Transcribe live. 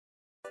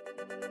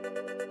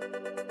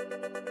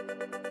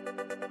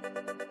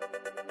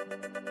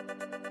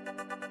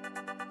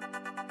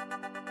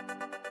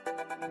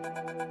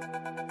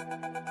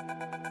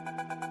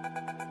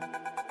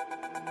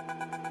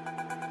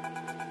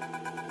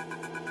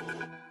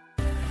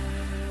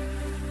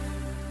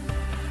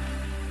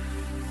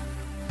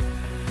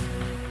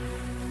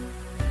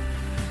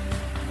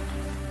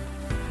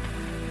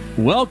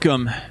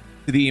Welcome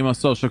to the Emo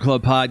Social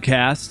Club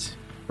podcast,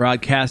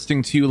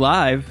 broadcasting to you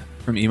live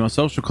from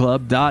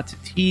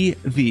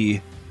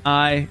emosocialclub.tv.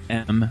 I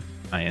am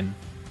Ryan.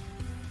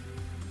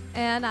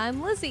 And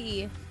I'm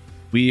Lizzie.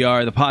 We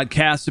are the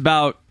podcast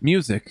about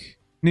music,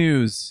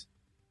 news,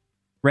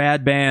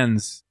 rad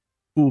bands,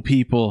 cool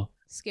people,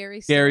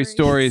 scary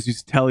stories you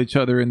tell each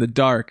other in the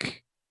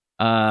dark.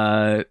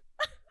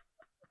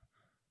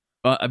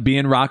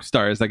 Being rock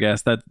stars, I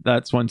guess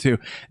that's one too.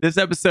 This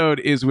episode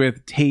is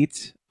with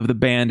Tate of the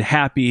band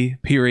Happy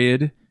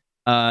Period.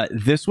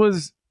 This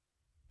was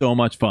so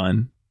much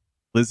fun.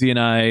 Lizzie and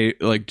I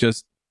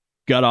just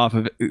got off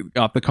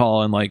the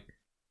call and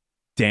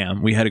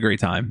damn, we had a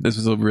great time. This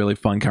was a really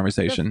fun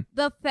conversation.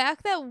 The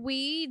fact that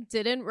we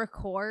didn't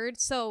record,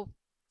 so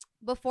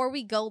before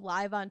we go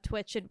live on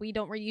Twitch, and we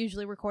don't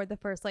usually record the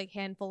first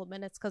handful of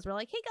minutes because we're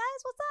like, hey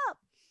guys, what's up?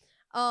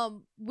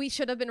 We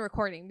should have been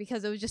recording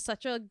because it was just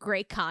such a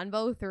great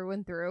convo through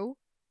and through.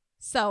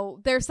 So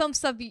there's some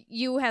stuff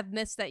you have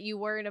missed that you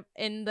weren't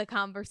in the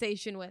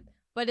conversation with,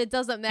 but it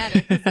doesn't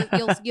matter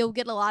because you'll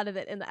get a lot of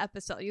it in the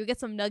episode. You'll get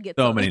some nuggets.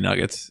 So many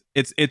nuggets.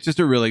 It's just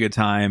a really good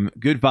time.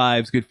 Good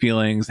vibes, good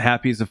feelings.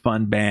 Happy's a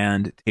fun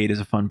band. Tate is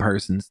a fun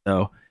person.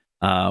 So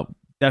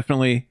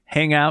definitely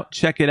hang out,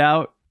 check it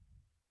out,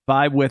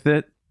 vibe with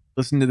it,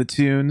 listen to the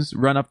tunes,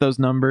 run up those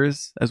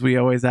numbers as we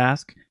always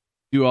ask,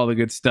 do all the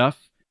good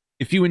stuff.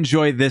 If you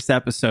enjoy this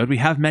episode, we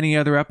have many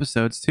other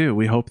episodes too.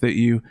 We hope that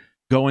you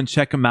go and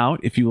check them out.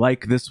 If you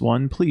like this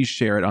one, please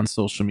share it on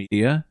social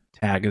media.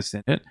 Tag us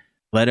in it.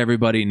 Let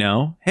everybody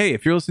know. Hey,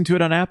 if you're listening to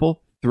it on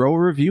Apple, throw a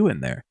review in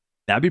there.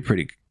 That'd be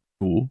pretty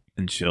cool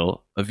and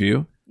chill of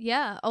you.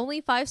 Yeah,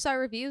 only 5-star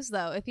reviews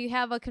though. If you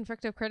have a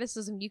constructive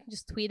criticism, you can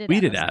just tweet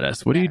it at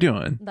us. What are you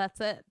doing?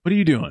 That's it. What are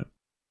you doing?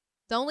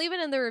 Don't leave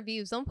it in the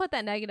reviews. Don't put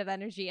that negative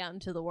energy out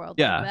into the world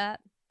like that.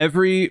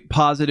 Every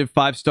positive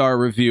 5-star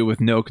review with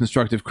no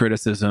constructive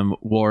criticism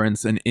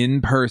warrants an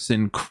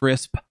in-person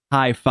crisp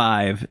high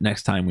five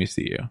next time we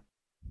see you.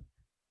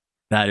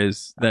 That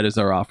is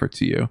our offer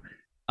to you.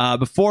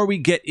 Before we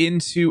get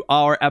into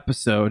our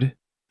episode,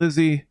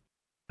 Lizzie,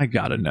 I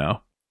gotta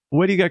know,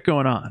 what do you got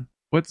going on?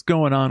 What's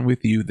going on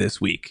with you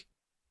this week?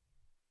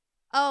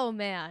 Oh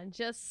man,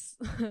 just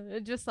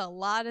a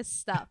lot of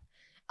stuff.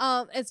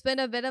 It's been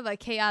a bit of a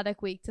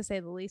chaotic week to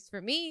say the least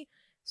for me.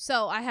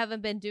 So I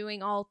haven't been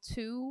doing all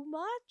too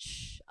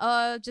much.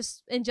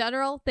 Just in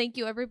general, thank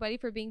you everybody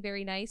for being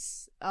very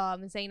nice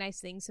and saying nice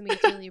things to me.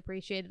 It's really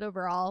appreciated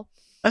overall.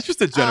 That's just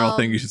a general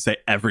thing you should say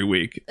every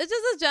week. It's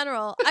just a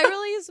general. I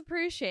really just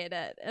appreciate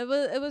it.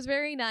 It was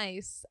very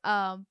nice.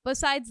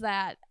 Besides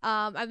that,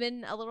 I've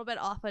been a little bit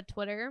off of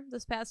Twitter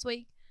this past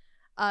week.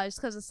 Just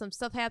because of some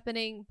stuff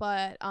happening.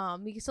 But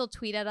you can still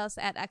tweet at us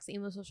at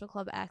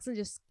 @EmoSocialClubX and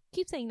just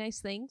keep saying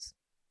nice things.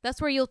 That's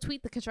where you'll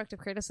tweet the constructive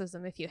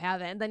criticism if you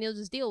haven't, and then you'll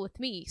just deal with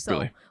me. So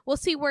really? We'll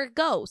see where it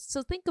goes.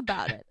 So think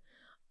about it.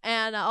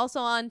 And also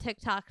on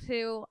TikTok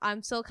too,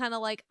 I'm still kind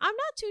of I'm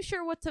not too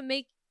sure what to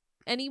make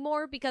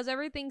anymore because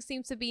everything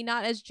seems to be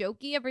not as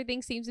jokey.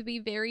 Everything seems to be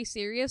very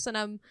serious, and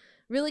I'm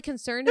really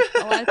concerned if a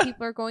lot of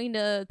people are going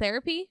to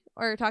therapy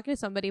or talking to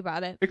somebody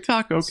about it.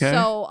 TikTok, okay.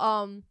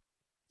 So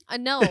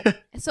no.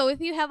 So if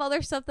you have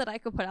other stuff that I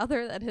could put out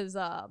there that is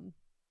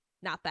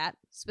not that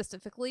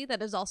specifically,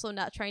 that is also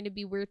not trying to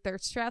be weird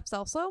thirst traps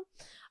also,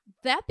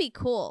 that'd be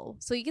cool.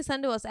 So you can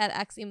send to us at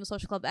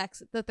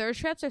 @EmoSocialClubX. The thirst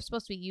traps are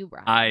supposed to be you,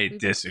 Brian. I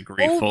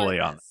disagree fully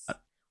on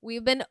that.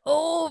 We've been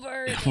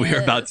over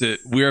We're about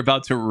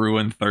to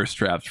ruin thirst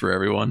traps for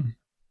everyone.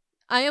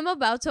 I am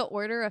about to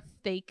order a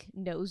fake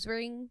nose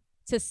ring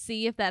to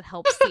see if that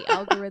helps the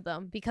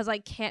algorithm because I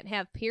can't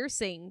have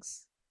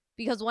piercings.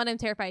 Because one, I'm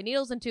terrified of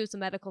needles, and two, it's a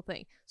medical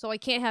thing. So I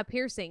can't have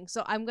piercings.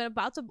 So I'm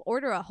about to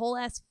order a whole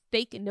ass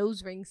fake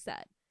nose ring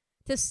set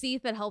to see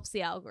if it helps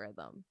the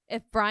algorithm.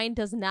 If Brian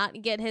does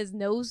not get his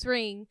nose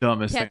ring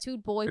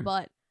tattooed boy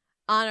butt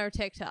on our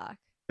TikTok.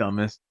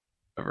 Dumbest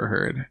ever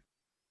heard.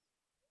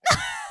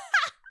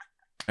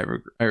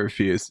 I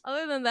refuse.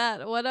 Other than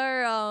that, what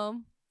are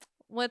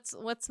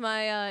what's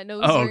my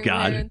nose ring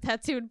and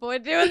tattooed boy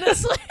doing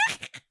this week?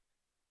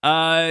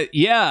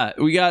 Yeah,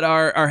 we got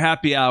our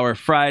happy hour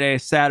Friday,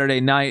 Saturday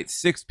night,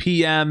 6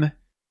 p.m.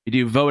 We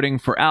do voting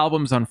for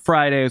albums on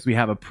Fridays. We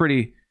have a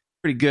pretty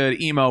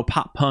good emo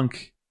pop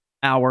punk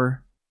hours,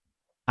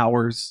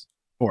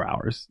 4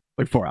 hours,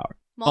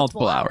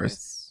 multiple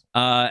hours.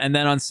 And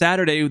then on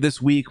Saturday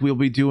this week, we'll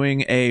be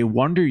doing a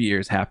Wonder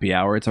Years happy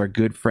hour. It's our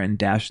good friend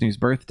Dashni's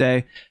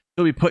birthday.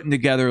 She'll be putting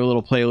together a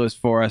little playlist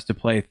for us to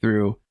play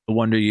through the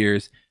Wonder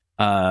Years.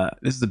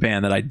 This is a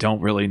band that I don't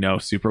really know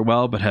super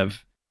well, but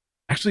have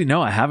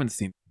no, I haven't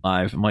seen them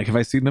live. I'm like, have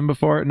I seen them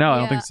before? No, I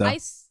don't think so.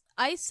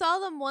 I saw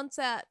them once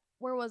at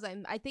where was I?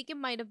 I think it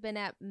might have been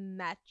at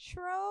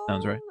Metro.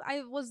 Sounds right.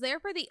 I was there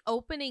for the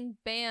opening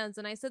bands,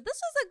 and I said, "This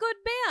is a good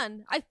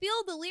band. I feel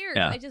the lyrics.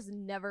 Yeah. I just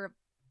never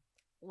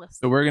listened."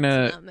 So we're to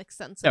gonna, them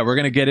extensively. we're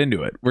gonna get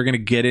into it. We're gonna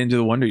get into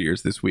the Wonder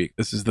Years this week.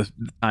 This is the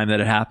time that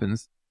it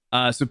happens.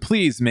 So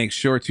please make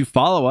sure to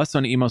follow us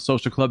on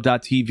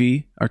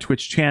emosocialclub.tv, our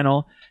Twitch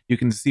channel. You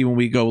can see when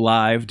we go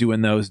live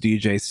doing those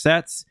DJ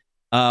sets.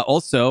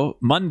 Also,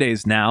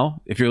 Mondays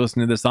now, if you're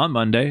listening to this on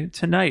Monday,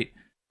 tonight,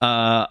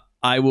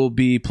 I will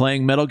be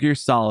playing Metal Gear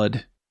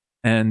Solid,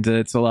 and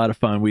it's a lot of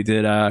fun. We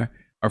did our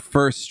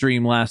first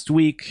stream last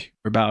week.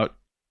 We're about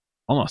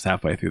almost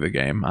halfway through the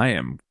game. I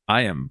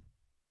am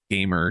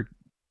gamer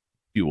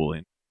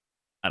fueling.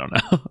 I don't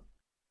know.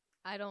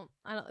 I don't.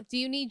 Do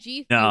you need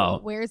G Fuel? No.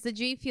 Where's the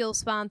G Fuel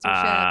sponsorship?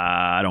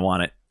 I don't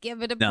want it.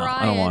 Give it to No,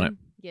 Brian. I don't want it.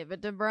 Give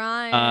it to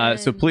Brian.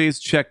 So please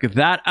check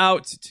that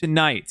out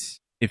tonight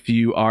if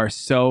you are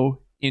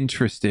so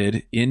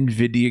interested in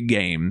video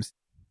games.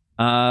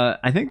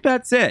 I think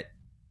that's it.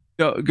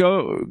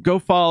 Go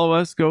follow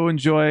us. Go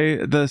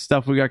enjoy the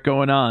stuff we got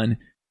going on.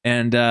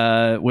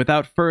 And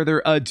without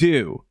further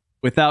ado,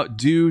 without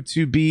due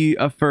to be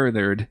a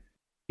furthered,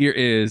 here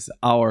is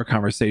our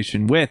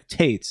conversation with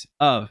Tate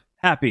of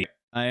Happy.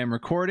 I am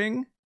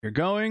recording. You're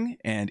going,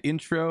 and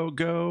intro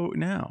go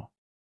now.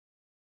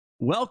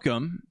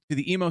 Welcome to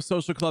the Emo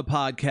Social Club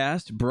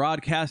podcast,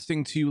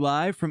 broadcasting to you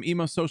live from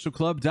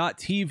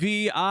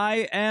emosocialclub.tv.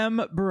 I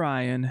am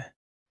Brian.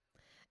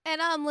 And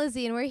I'm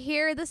Lizzie, and we're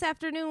here this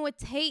afternoon with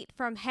Tate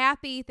from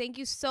Happy. Thank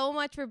you so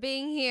much for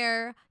being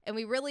here, and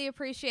we really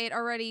appreciate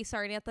already,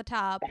 starting at the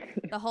top,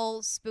 the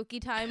whole spooky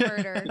time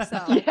murder.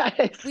 So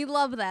Yes. we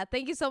love that.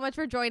 Thank you so much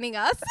for joining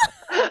us.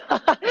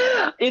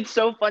 It's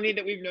so funny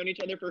that we've known each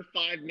other for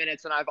 5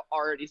 minutes and I've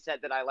already said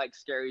that I like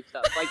scary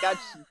stuff. Like,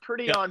 that's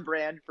pretty on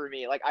brand for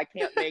me. Like, I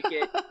can't make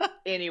it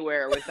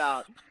anywhere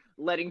without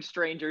letting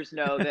strangers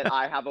know that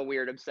I have a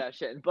weird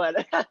obsession.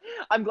 But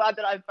I'm glad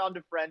that I've found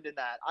a friend in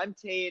that. I'm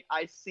Tate.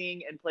 I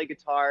sing and play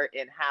guitar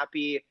in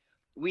Happy.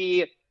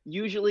 We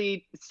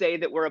usually say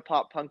that we're a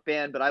pop punk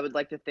band, but I would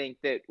like to think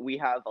that we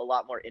have a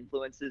lot more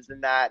influences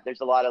than that.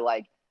 There's a lot of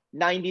like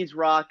 90s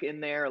rock in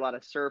there, a lot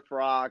of surf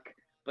rock,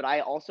 but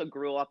I also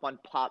grew up on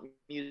pop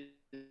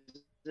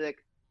music.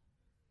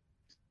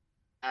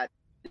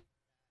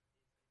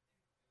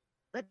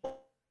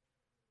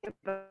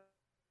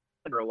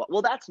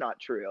 Well, that's not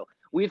true.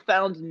 We've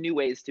found new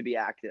ways to be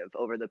active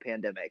over the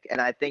pandemic, and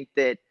I think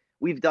that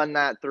we've done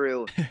that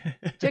through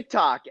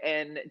TikTok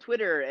and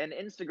Twitter and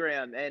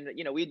Instagram, and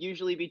we'd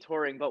usually be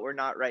touring, but we're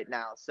not right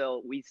now.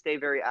 So we stay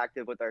very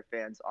active with our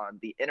fans on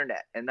the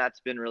internet, and that's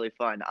been really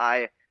fun.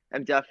 I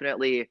am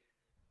definitely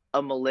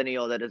a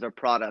millennial that is a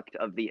product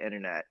of the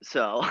internet,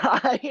 so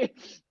I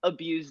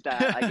abuse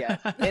that, I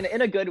guess,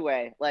 in a good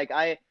way. Like,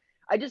 I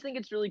just think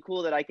it's really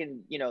cool that I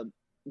can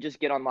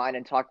just get online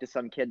and talk to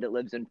some kid that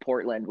lives in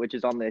Portland, which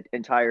is on the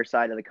entire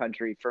side of the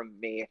country from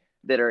me,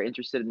 that are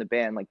interested in the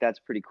band. Like, that's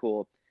pretty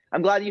cool.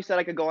 I'm glad you said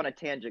I could go on a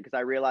tangent, because I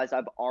realized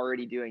I'm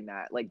already doing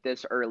that, like,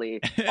 this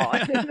early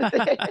on.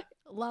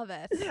 Love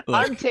it. Look,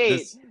 I'm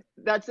Tate.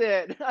 That's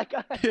it.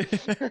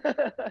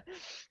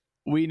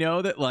 We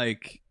know that,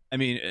 like, I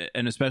mean,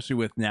 and especially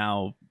with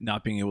now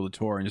not being able to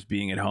tour and just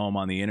being at home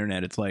on the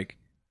internet, it's like,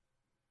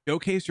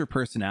 showcase your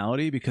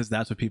personality, because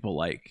that's what people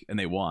like and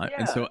they want.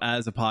 And so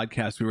as a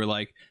podcast, we were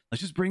like,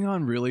 let's just bring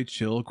on really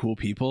chill, cool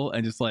people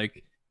and just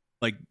like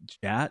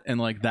chat, and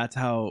like that's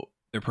how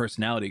their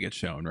personality gets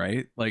shown,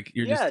 right? Like,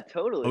 you're just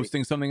totally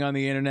posting something on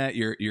the internet,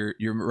 you're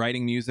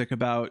writing music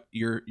about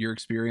your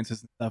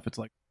experiences and stuff. It's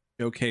like,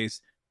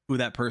 showcase who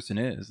that person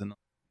is. And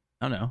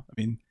I don't know, I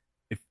mean,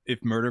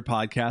 if murder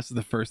podcast is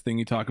the first thing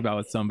you talk about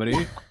with somebody,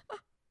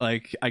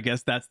 like, I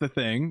guess that's the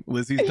thing.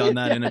 Lizzie's done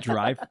that in a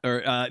drive,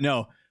 or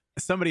no,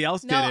 somebody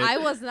else did it. No, I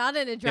was not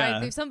in a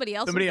drive-through. Somebody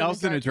else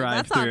in a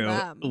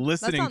drive-through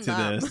listening to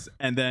them. this,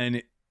 and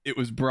then it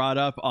was brought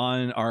up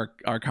on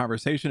our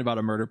conversation about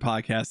a murder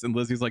podcast, and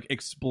Lizzie's like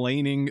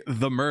explaining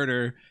the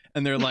murder,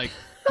 and they're like,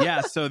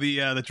 yeah, so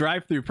the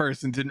drive-through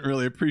person didn't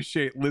really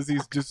appreciate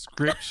Lizzie's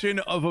description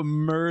of a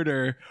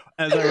murder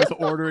as I was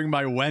ordering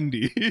my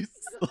Wendy's.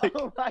 Like,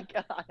 oh my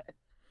god.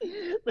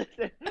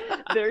 Listen,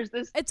 there's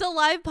this. It's a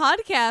live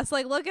podcast.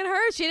 Like, look at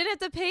her. She didn't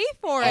have to pay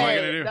for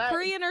it.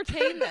 Free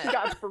entertainment.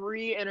 Got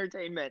free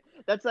entertainment.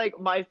 That's like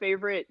my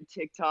favorite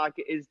TikTok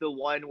is the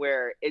one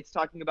where it's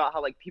talking about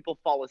how like people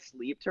fall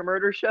asleep to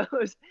murder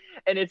shows,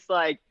 and it's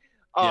like,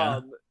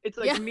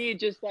 me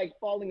just like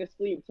falling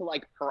asleep to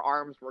like her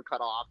arms were cut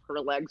off, her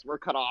legs were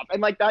cut off,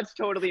 and like that's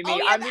totally me.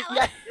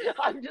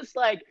 I'm just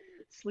like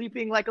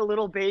sleeping like a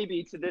little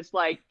baby to this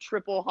like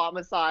triple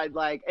homicide,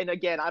 like, and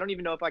again, I don't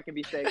even know if I can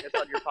be saying this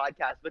on your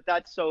podcast, but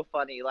that's so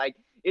funny. Like,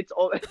 it's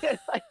like,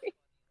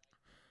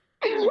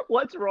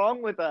 what's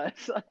wrong with us?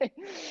 Like,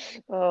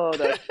 oh,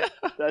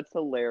 that's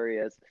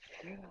hilarious.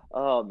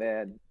 Oh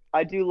man,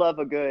 I do love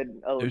a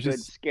good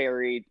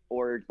scary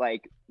or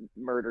like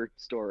murder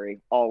story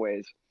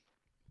always.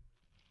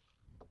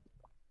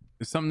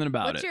 There's something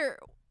about it.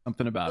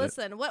 Something about it.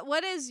 Listen,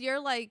 what is your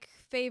like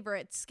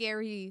favorite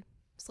scary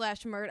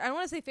slash murder. I don't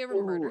want to say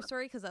favorite murder Ooh.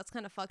 story because that's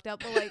kind of fucked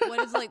up. But like, what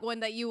is like one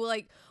that you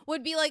like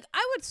would be like?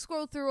 I would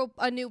scroll through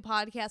a new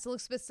podcast to look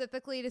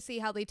specifically to see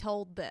how they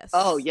told this.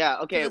 Oh yeah,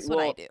 okay. That's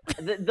Well, what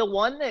I do. the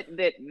one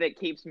that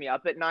keeps me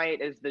up at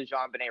night is the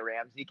Jean-Benet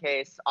Ramsey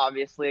case.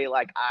 Obviously,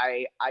 like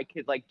I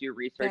could like do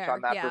research Fair,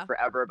 on that yeah. for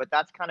forever, but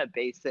that's kind of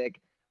basic.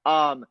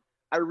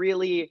 I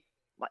really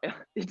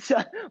it's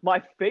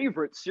my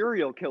favorite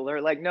serial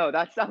killer. Like, no,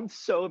 that sounds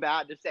so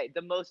bad to say.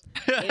 The most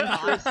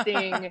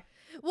interesting.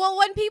 Well,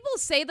 when people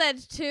say that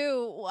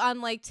too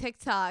on like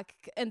TikTok,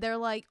 and they're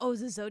like, "Oh,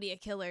 the Zodiac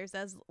killers,"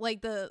 as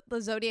like the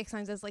zodiac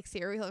signs as like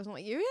serial killers. I'm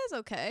like, "You guys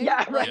okay?" Yeah,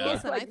 Like, right.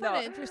 listen, Like, I find no.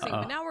 it interesting,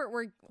 but now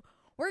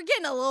we're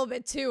getting a little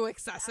bit too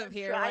excessive I'm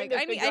here. trying Like, to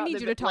I figure out need the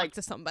you to bit, talk like,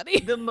 to somebody.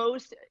 The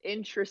most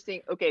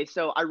interesting. Okay,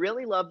 so I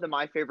really love the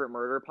My Favorite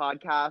Murder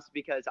podcast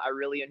because I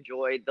really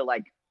enjoyed the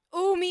like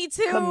Oh, me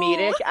too.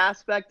 comedic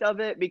aspect of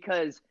it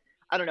because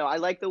I don't know, I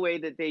like the way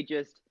that they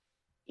just,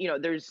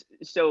 there's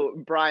so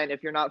Brian,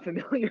 if you're not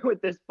familiar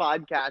with this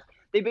podcast,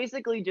 they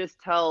basically just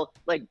tell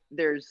like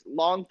there's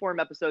long form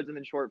episodes and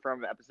then short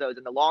form episodes.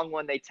 And the long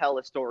one they tell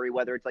a story,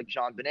 whether it's like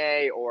Jean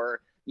Benet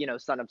or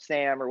Son of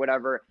Sam or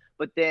whatever.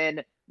 But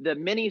then the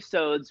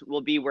mini-sodes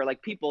will be where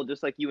like people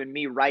just like you and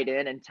me write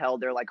in and tell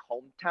their like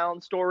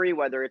hometown story,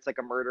 whether it's like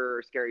a murder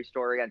or scary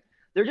story. And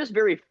they're just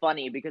very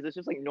funny because it's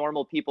just like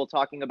normal people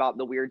talking about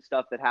the weird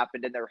stuff that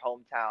happened in their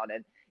hometown.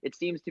 And it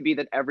seems to be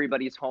that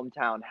everybody's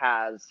hometown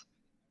has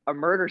a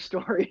murder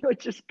story,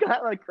 which is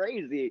kind of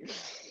crazy.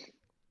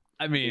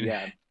 I mean,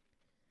 Yeah.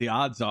 the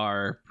odds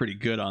are pretty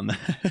good on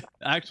that.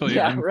 Actually,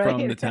 Yeah, I'm right.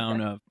 from the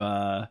town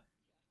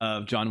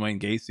of John Wayne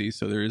Gacy,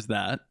 so there is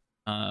that.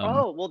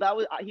 Oh,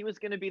 well, he was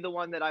going to be the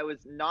one that I was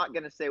not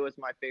going to say was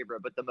my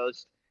favorite, but the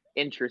most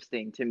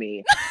interesting to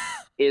me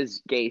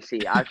is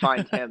Gacy. I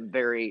find him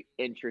very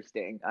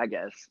interesting, I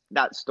guess,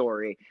 that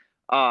story.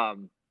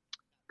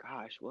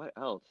 Gosh, what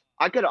else?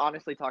 I could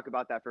honestly talk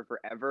about that for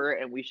forever,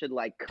 and we should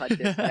like cut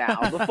this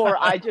now before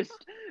I just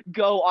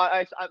go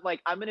on.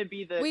 I'm gonna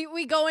be the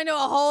We go into a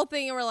whole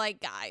thing and we're like,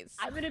 guys.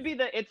 I'm gonna be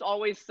the "It's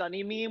Always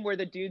Sunny" meme where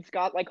the dude's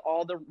got like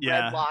all the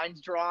Yeah. red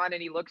lines drawn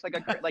and he looks like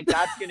like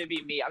that's gonna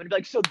be me. I'm gonna be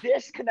like, so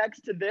this connects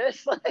to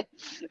this. Like,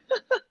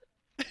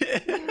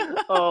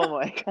 oh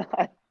my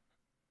god.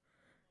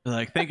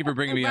 Like, thank you for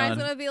bringing me Brian's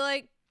on. gonna be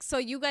like, so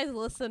you guys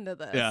listen to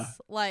this. Yeah.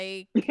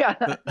 Like, Yeah.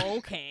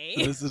 okay.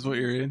 So this is what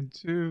you're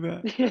into,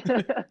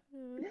 that.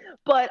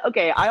 But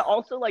okay, I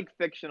also like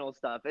fictional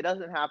stuff. It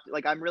doesn't have to,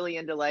 like, I'm really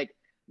into like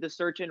the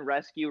search and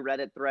rescue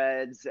Reddit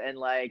threads and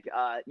like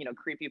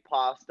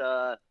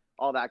creepypasta,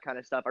 all that kind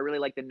of stuff. I really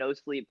like the No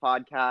Sleep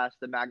podcast,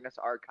 the Magnus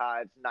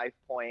Archives, Knife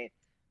Point.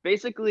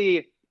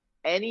 Basically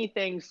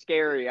anything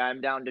scary I'm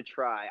down to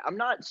try. I'm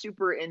not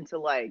super into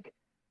like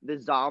the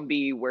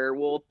zombie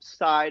werewolf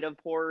side of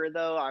horror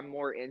though. I'm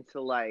more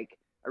into like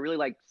I really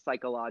like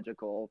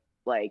psychological,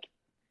 like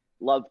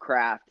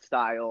Lovecraft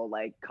style,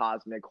 like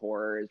cosmic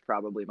horror is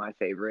probably my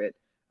favorite.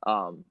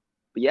 But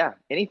yeah,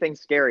 anything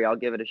scary, I'll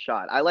give it a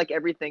shot. I like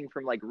everything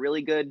from like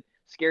really good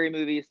scary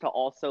movies to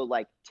also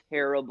like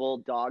terrible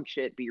dog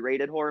shit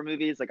B-rated horror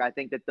movies. Like I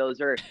think that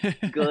those are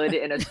good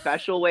in a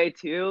special way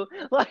too.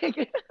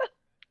 Like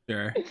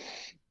Sure.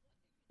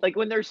 like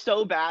when they're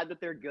so bad that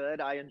they're good,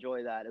 I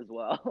enjoy that as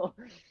well.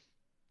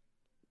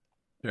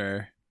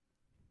 Sure.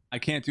 I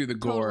can't do the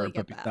gore, Totally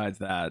but get that. besides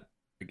that,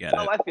 I get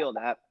Oh, it. I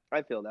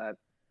feel that.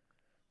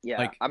 Yeah,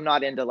 Like- I'm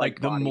not into like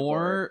The body more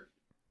horror.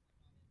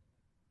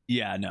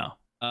 Yeah, no.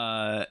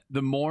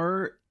 The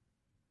more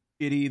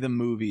shitty the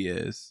movie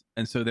is,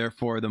 and so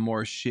therefore the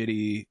more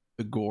shitty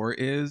the gore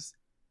is,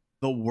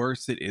 the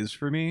worse it is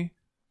for me.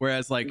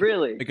 Whereas like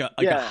Really? a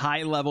Yeah.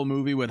 high level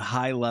movie with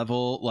high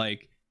level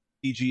like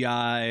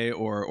CGI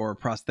or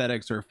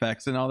prosthetics or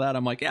effects and all that,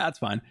 I'm like, yeah, it's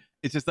fine.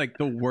 It's just like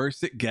the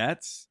worse it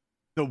gets,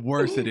 the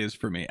worse it is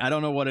for me. I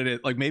don't know what it is.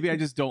 Like maybe I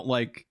just don't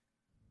like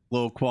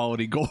low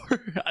quality gore.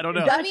 I don't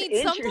know. That's I mean,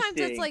 sometimes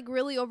interesting. it's like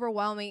really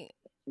overwhelming.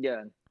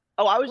 Yeah.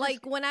 Oh, I was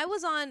Like when I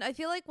was on, I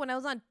feel like when I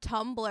was on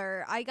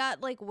Tumblr, I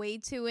got like way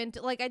too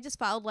into, like I just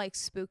followed like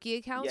spooky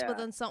accounts, Yeah. but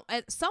then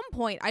at some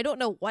point, I don't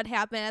know what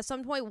happened. At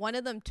some point, one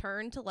of them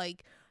turned to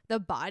like the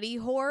body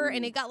horror,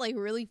 and it got like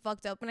really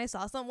fucked up. And I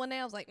saw something one day,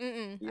 I was like,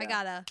 I Yeah.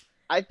 gotta,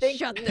 I think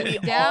Shut we this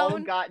all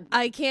down. got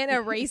I can't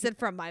erase it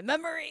from my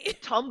memory.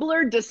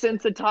 Tumblr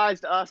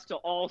desensitized us to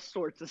all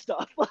sorts of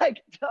stuff.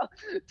 Like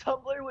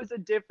Tumblr was a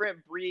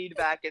different breed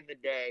back in the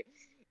day.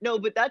 No,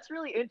 but that's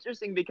really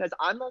interesting because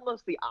I'm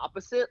almost the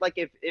opposite. Like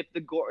if the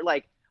gore,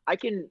 like I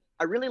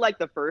really like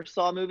the first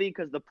Saw movie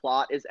because the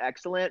plot is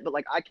excellent, but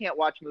like I can't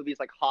watch movies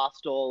like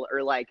Hostel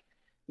or like,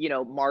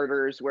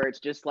 Martyrs where it's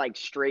just like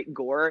straight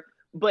gore.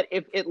 But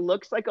if it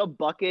looks like a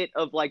bucket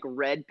of like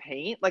red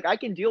paint, like I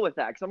can deal with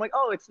that because I'm like,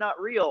 oh, it's not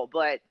real.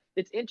 But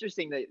it's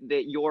interesting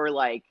that you're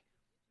like,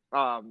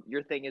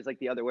 your thing is like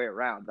the other way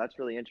around. That's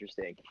really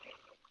interesting.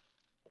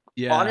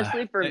 Yeah.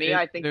 Honestly, for me,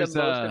 I think the there's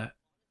most.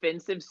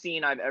 offensive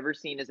scene I've ever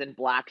seen is in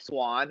Black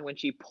Swan when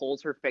she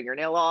pulls her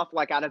fingernail off.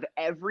 Like out of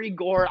every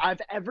gore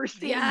I've ever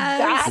seen,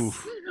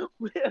 Yes.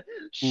 that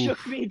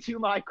shook me to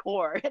my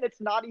core, and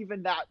it's not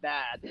even that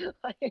bad.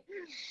 Like,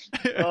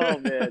 oh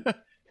man,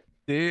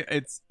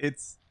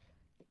 it's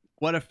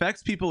what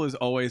affects people is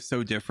always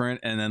so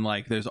different, and then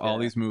like there's all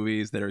these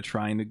movies that are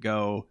trying to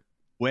go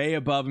way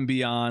above and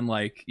beyond,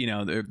 like, you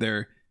know,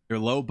 they're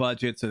low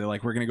budget, so they're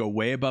like, we're gonna go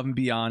way above and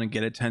beyond and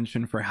get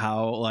attention for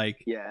how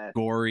like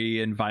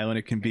gory and violent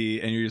it can be,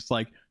 and you're just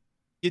like,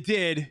 you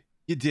did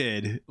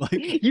like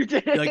you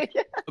did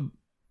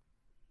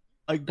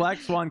like Black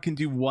Swan can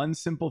do one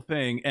simple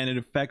thing and it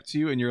affects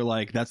you, and you're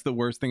like, that's the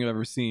worst thing I've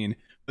ever seen.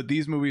 But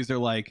these movies are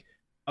like,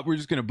 we're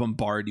just gonna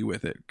bombard you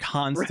with it,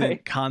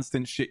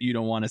 constant shit you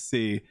don't want to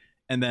see,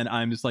 and then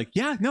I'm just like,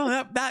 yeah,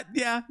 no, that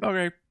yeah,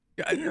 okay.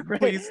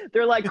 Please.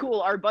 They're like,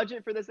 cool, our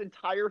budget for this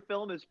entire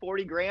film is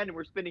 40 grand and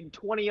we're spending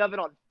 20 of it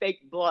on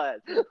fake blood.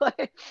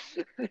 Like,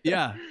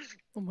 yeah.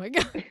 Oh my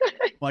god.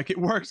 Like, it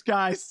works,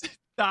 guys.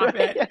 Stop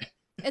it.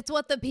 It's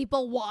what the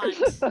people want.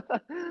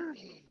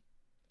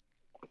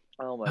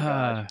 Oh my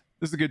god.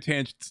 This is a good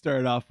tangent to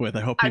start off with.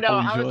 I hope people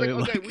enjoy it.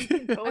 Okay, we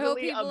can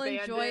totally I hope people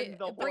enjoy it.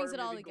 It brings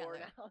it all together.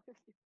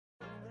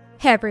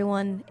 Hey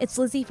everyone, it's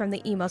Lizzie from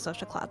the Emo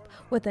Social Club.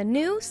 With a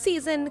new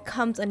season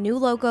comes a new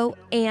logo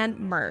and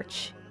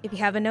merch. If you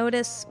haven't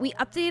noticed, we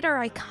updated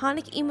our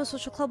iconic Emo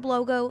Social Club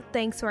logo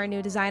thanks to our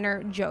new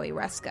designer, Joey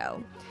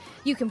Resco.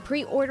 You can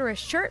pre-order a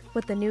shirt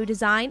with the new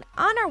design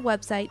on our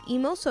website,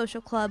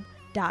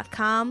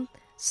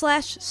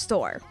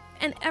 emosocialclub.com/store.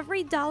 And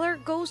every dollar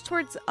goes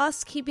towards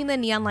us keeping the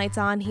neon lights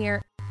on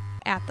here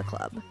at the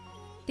club.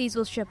 These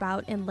will ship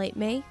out in late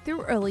May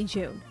through early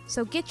June,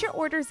 so get your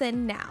orders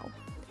in now.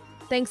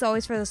 Thanks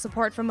always for the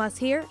support from us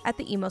here at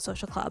the Emo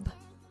Social Club.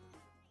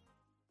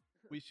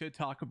 We should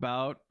talk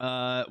about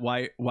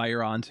why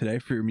you're on today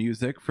for your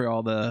music, for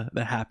all the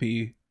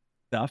happy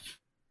stuff.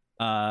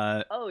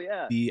 Oh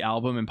yeah. The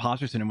album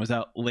Imposter Syndrome was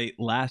out late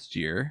last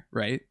year,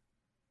 right?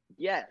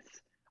 Yes.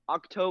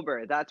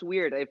 October. That's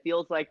weird. It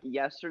feels like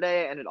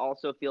yesterday, and it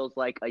also feels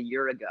like a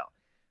year ago.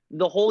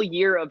 The whole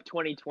year of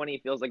 2020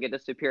 feels like it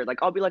disappeared. Like,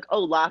 I'll be like,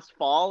 oh, last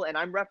fall, and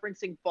I'm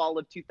referencing fall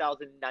of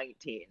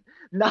 2019.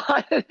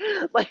 Not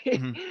like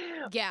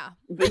Yeah.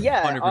 But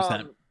yeah,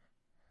 100%.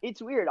 It's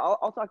weird.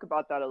 I'll talk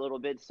about that a little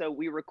bit. So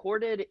we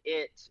recorded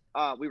it.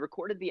 We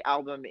recorded the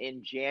album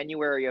in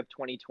January of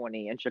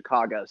 2020 in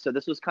Chicago. So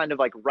this was kind of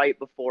like right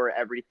before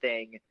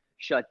everything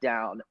shut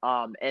down.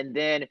 And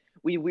then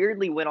we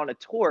weirdly went on a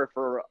tour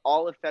for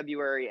all of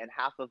February and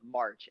half of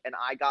March. And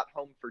I got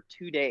home for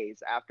 2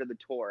 days after the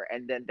tour,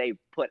 and then they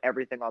put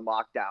everything on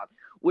lockdown,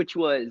 which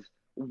was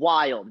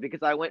wild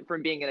because I went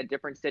from being in a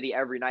different city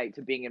every night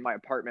to being in my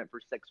apartment for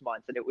 6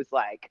 months, and it was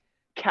like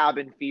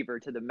cabin fever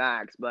to the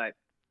max. But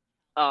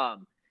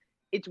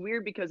it's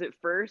weird because at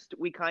first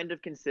we kind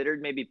of considered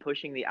maybe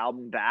pushing the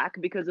album back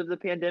because of the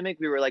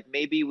pandemic. We were like,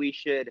 maybe we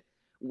should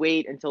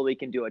wait until we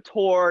can do a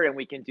tour and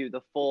we can do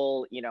the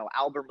full,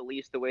 album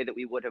release the way that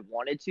we would have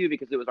wanted to,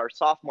 because it was our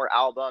sophomore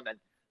album, and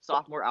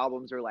sophomore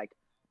albums are like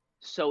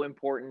so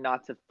important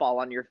not to fall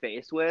on your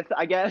face with,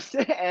 I guess.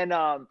 And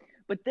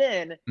but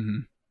then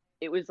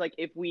it was like,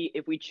 if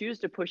we choose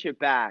to push it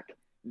back,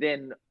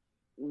 then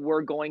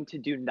we're going to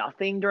do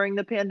nothing during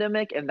the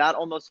pandemic, and that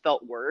almost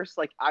felt worse.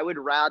 Like, I would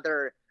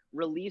rather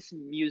release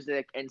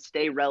music and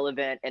stay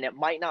relevant, and it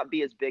might not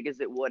be as big as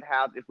it would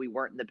have if we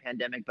weren't in the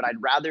pandemic, but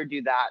I'd rather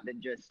do that than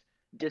just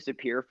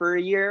disappear for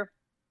a year.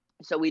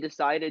 So we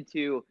decided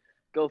to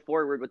go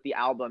forward with the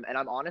album, and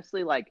I'm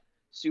honestly like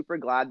super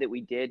glad that we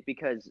did,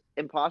 because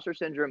Imposter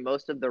Syndrome,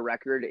 most of the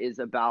record is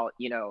about,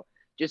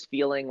 just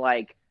feeling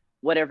like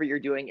whatever you're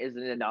doing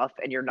isn't enough,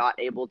 and you're not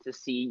able to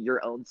see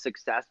your own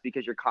success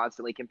because you're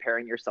constantly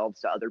comparing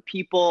yourselves to other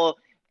people,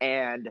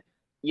 and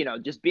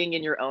just being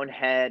in your own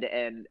head.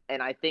 And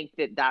I think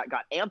that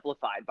got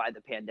amplified by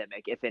the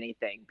pandemic, if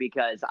anything,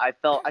 because I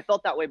felt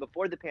that way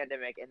before the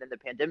pandemic, and then the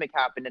pandemic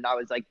happened, and I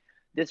was like,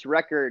 this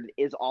record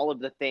is all of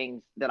the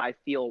things that I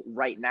feel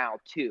right now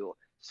too.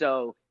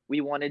 So we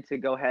wanted to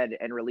go ahead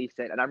and release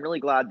it, and I'm really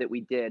glad that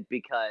we did,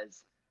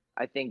 because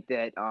I think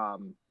that I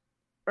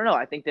don't know,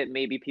 I think that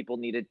maybe people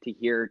needed to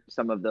hear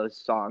some of those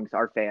songs,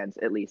 our fans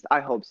at least.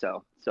 I hope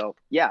so. So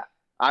yeah,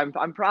 I'm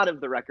proud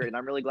of the record, and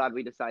I'm really glad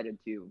we decided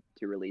to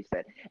release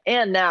it.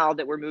 And now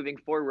that we're moving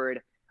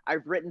forward,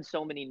 I've written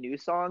so many new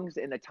songs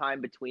in the time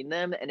between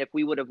them, and if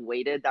we would have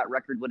waited, that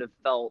record would have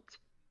felt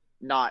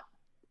not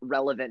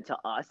relevant to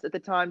us at the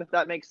time, if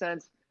that makes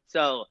sense.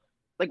 So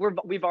like,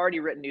 we've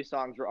already written new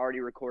songs, we're already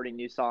recording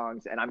new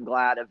songs, and I'm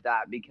glad of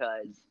that,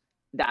 because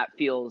that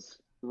feels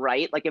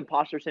right. Like,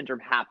 Imposter Syndrome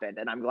happened,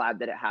 and I'm glad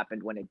that it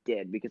happened when it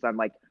did, because I'm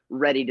like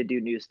ready to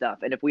do new stuff.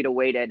 And if we'd have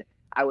waited,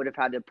 I would have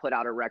had to put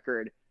out a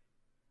record.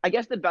 I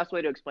guess the best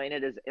way to explain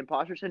it is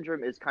Imposter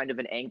Syndrome is kind of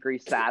an angry,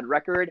 sad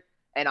record,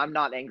 and I'm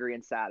not angry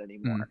and sad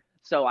anymore.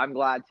 So I'm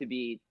glad to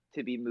be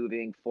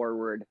moving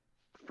forward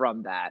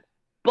from that.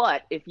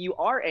 But if you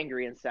are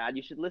angry and sad,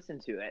 you should listen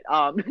to it.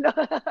 I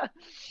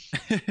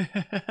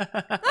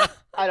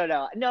don't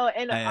know. No,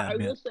 and I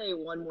will say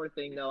one more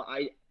thing though.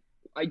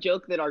 I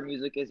joke that our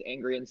music is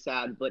angry and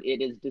sad, but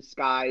it is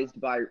disguised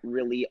by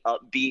really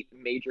upbeat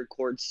major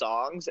chord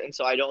songs. And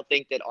so I don't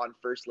think that on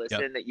first Yep.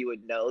 listen that you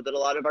would know that a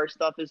lot of our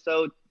stuff is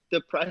so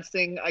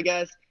depressing, I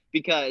guess,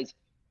 because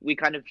we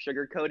kind of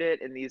sugarcoat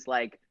it in these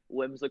like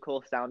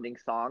whimsical sounding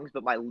songs,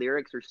 but my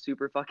lyrics are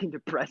super fucking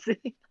depressing.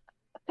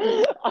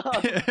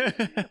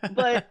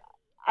 But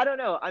I don't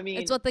know. I mean,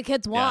 It's what the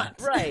kids want.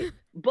 right.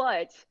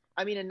 But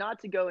I mean, and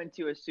not to go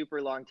into a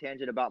super long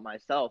tangent about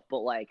myself, but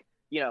like,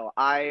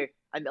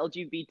 I'm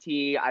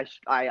LGBT.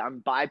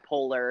 I'm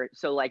bipolar.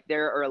 So like,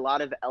 there are a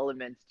lot of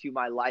elements to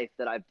my life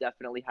that I've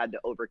definitely had to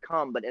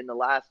overcome. But in the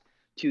last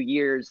 2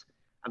 years,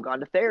 I've gone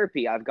to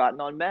therapy. I've gotten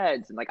on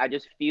meds, and like, I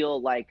just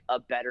feel like a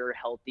better,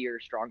 healthier,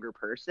 stronger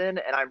person,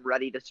 and I'm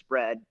ready to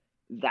spread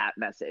that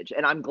message.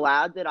 And I'm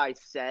glad that I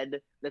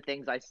said the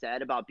things I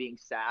said about being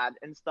sad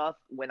and stuff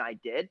when I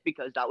did,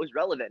 because that was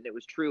relevant, and it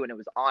was true, and it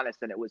was honest,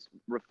 and it was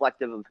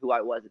reflective of who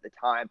I was at the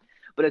time.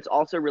 But it's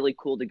also really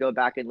cool to go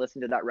back and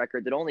listen to that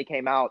record that only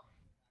came out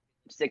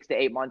 6 to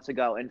 8 months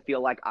ago and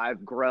feel like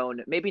I've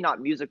grown, maybe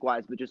not music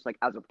wise, but just like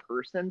as a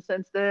person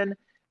since then.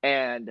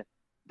 And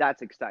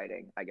that's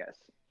exciting, I guess.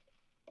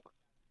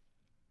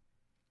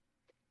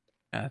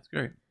 Yeah, that's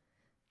great.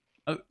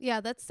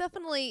 Yeah, that's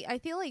definitely, I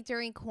feel like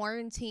during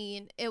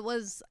quarantine,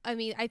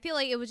 I feel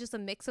like it was just a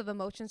mix of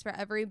emotions for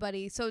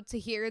everybody. So to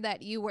hear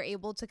that you were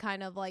able to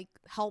kind of like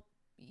help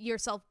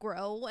yourself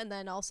grow and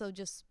then also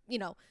just,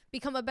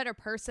 become a better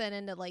person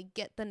and to like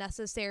get the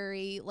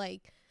necessary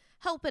like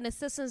help and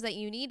assistance that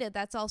you needed,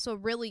 that's also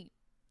really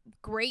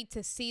great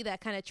to see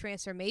that kind of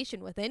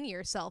transformation within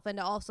yourself and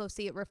to also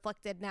see it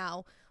reflected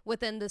now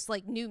within this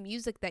like new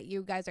music that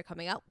you guys are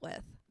coming out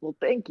with. Well,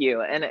 thank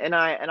you. And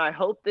I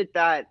hope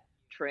that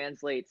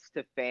translates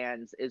to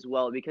fans as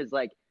well, because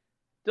like,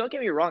 don't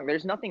get me wrong,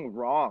 there's nothing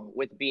wrong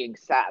with being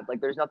sad.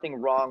 Like, there's nothing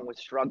wrong with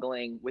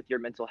struggling with your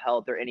mental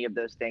health or any of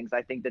those things.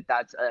 I think that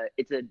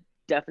it's a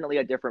definitely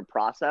a different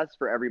process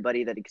for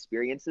everybody that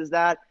experiences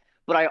that.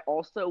 But I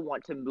also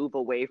want to move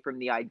away from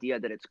the idea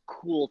that it's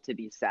cool to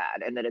be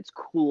sad and that it's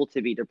cool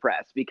to be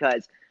depressed,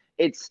 because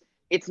it's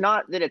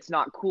not that it's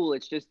not cool.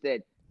 It's just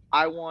that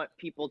I want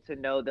people to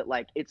know that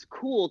like, it's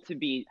cool to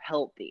be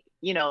healthy,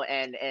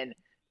 and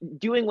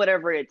doing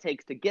whatever it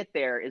takes to get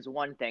there is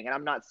one thing. And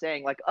I'm not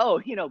saying like, oh,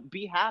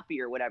 be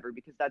happy or whatever,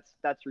 because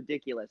that's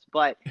ridiculous.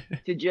 But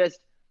to just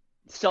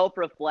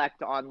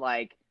self-reflect on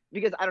like,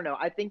 because I don't know,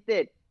 I think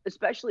that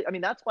especially, I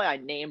mean, that's why I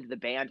named the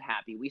band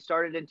Happy. We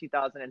started in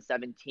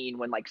 2017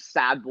 when like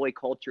sad boy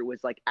culture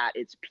was like at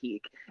its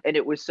peak. And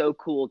it was so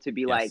cool to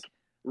be like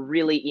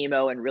really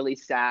emo and really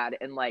sad.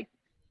 And like,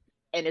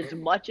 and as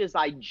much as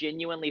I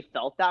genuinely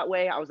felt that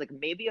way, I was like,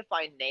 maybe if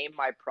I name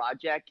my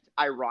project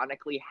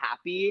ironically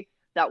Happy,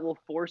 that will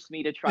force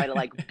me to try to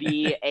like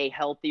be a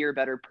healthier,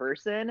 better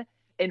person.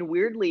 And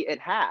weirdly, it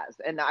has.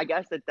 And I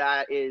guess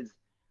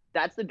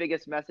that's the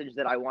biggest message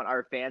that I want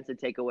our fans to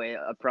take away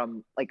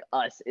from like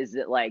us, is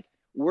that like,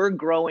 we're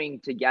growing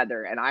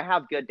together, and I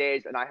have good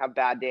days and I have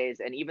bad days.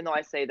 And even though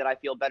I say that I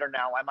feel better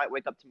now, I might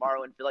wake up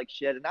tomorrow and feel like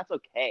shit, and that's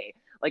okay.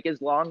 Like,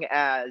 as long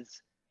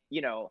as,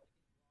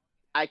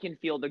 I can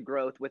feel the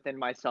growth within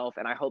myself,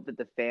 and I hope that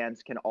the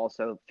fans can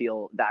also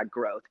feel that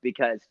growth,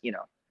 because,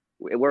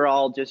 we're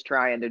all just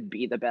trying to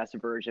be the best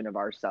version of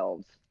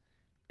ourselves,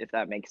 if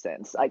that makes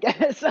sense, I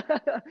guess.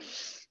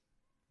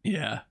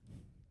 Yeah.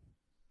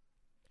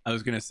 I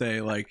was going to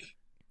say, like,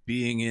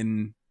 being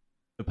in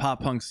the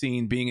pop punk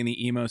scene, being in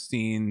the emo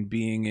scene,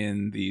 being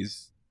in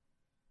these,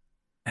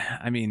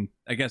 I mean,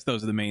 I guess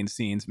those are the main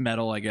scenes.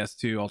 Metal, I guess,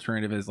 too.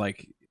 Alternative is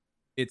like,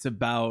 it's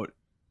about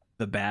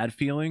the bad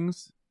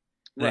feelings.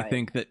 And Right. I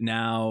think that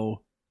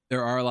now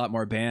there are a lot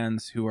more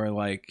bands who are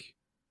like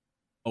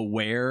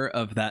aware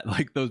of that,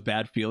 like those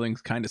bad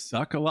feelings kind of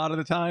suck a lot of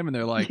the time, and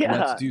they're like,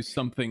 let's do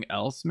something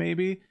else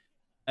maybe.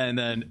 And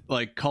then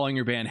like calling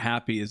your band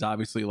Happy is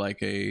obviously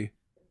like a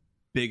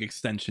big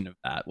extension of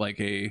that, like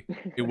a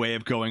way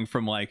of going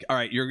from like, all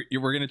right,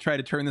 we're gonna try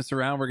to turn this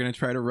around, we're gonna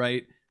try to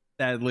write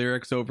sad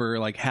lyrics over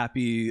like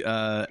happy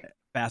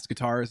fast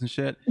guitars and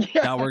shit.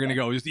 Now we're gonna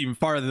go just even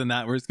farther than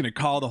that. We're just gonna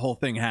call the whole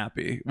thing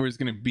Happy. We're just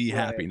gonna be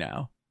happy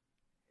now.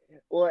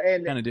 Well,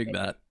 and kind of dig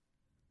that.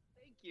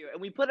 Thank you.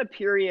 And we put a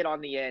period on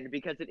the end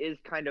because it is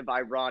kind of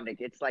ironic.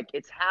 It's like,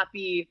 it's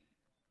happy,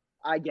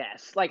 I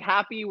guess. Like,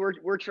 happy,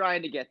 we're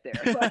trying to get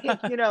there. Like,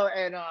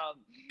 and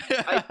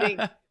I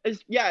think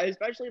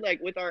especially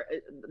like with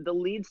the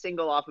lead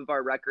single off of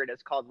our record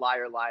is called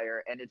Liar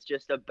Liar, and it's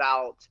just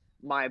about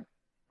my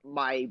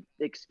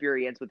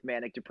experience with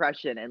manic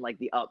depression and like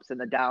the ups and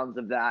the downs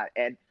of that.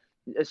 And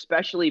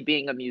especially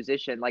being a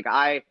musician, like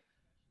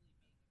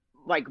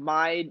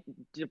my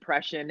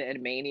depression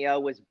and mania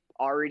was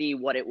already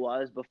what it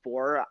was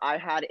before I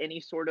had any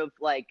sort of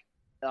like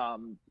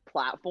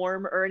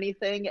platform or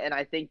anything. And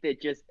I think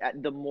that just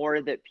the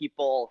more that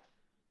people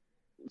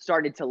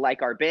started to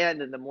like our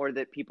band and the more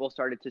that people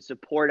started to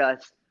support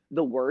us,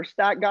 the worse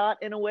that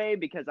got in a way,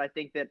 because I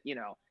think that,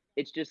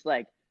 it's just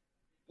like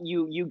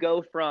you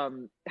go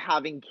from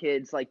having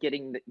kids like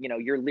getting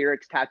your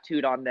lyrics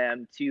tattooed on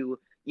them to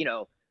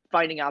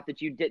finding out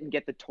that you didn't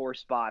get the tour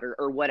spot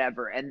or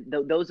whatever. And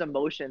those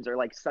emotions are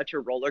like such a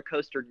roller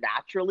coaster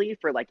naturally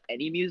for like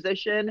any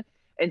musician.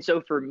 And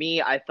so for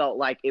me, I felt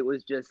like it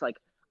was just like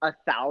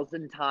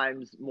 1,000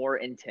 times more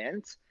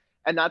intense.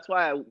 And that's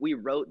why we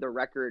wrote the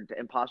record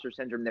Imposter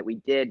Syndrome that we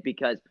did,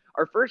 because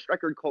our first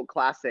record, Cult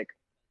Classic,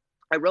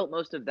 I wrote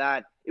most of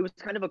that. It was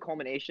kind of a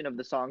culmination of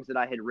the songs that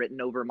I had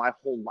written over my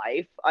whole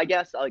life, I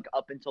guess, like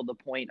up until the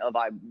point of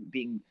I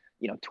being,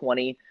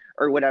 20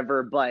 or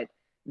whatever. But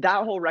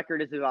that whole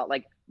record is about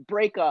like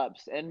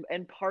breakups and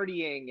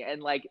partying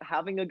and like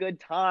having a good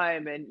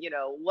time and,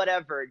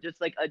 whatever, just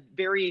like a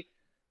very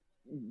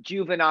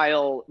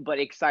juvenile but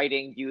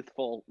exciting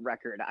youthful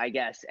record, I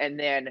guess. And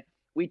then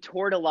we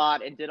toured a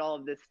lot and did all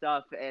of this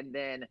stuff, and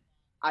then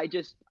I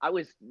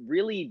was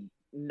really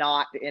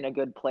not in a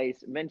good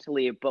place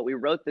mentally, but we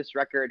wrote this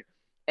record.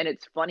 And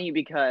it's funny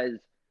because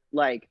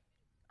like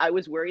I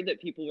was worried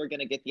that people were going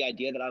to get the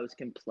idea that I was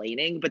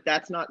complaining, but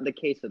that's not the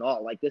case at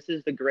all. Like, this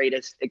is the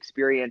greatest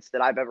experience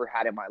that I've ever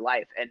had in my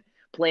life, and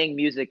playing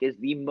music is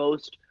the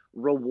most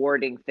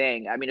rewarding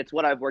thing. I mean, it's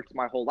what I've worked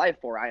my whole life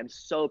for. I am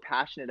so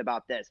passionate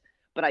about this.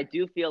 But I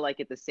do feel like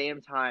at the same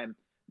time,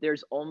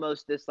 there's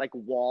almost this like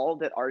wall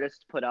that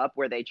artists put up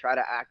where they try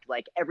to act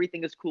like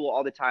everything is cool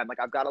all the time. Like,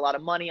 I've got a lot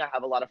of money, I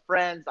have a lot of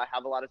friends, I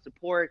have a lot of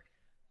support.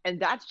 And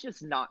that's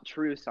just not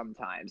true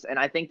sometimes. And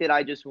I think that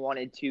I just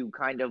wanted to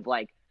kind of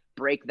like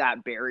break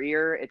that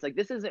barrier. It's like,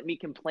 this isn't me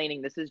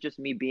complaining. This is just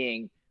me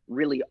being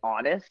really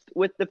honest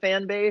with the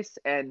fan base.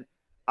 And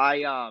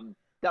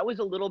that was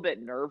a little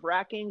bit nerve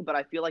wracking, but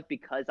I feel like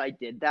because I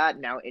did that,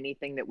 now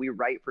anything that we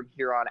write from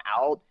here on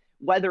out,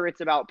 whether it's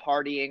about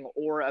partying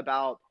or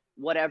about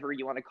whatever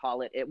you want to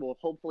call it, it will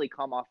hopefully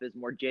come off as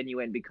more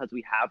genuine because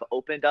we have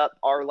opened up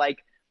our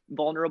like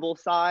vulnerable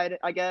side,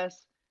 I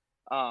guess.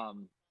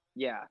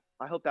 Yeah,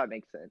 I hope that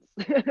makes sense.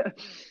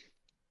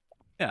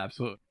 Yeah,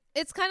 absolutely.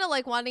 It's kind of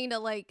like wanting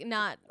to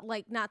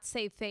not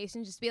save face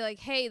and just be like,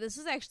 hey, this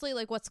is actually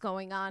like what's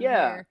going on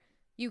here.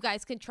 You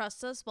guys can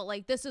trust us, but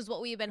like this is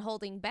what we've been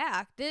holding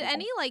back. Did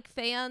any like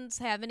fans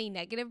have any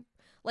negative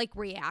like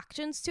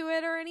reactions to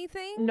it or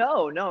anything?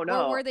 No.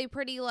 Or were they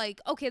pretty like,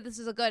 okay, this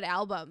is a good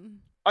album?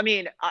 I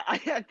mean,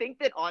 I think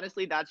that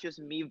honestly, that's just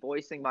me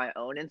voicing my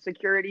own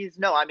insecurities.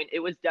 No, I mean, it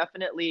was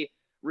definitely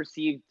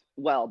received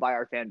well by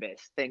our fan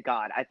base. Thank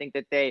God. I think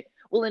that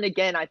and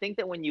again, I think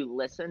that when you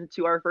listen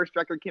to our first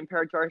record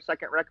compared to our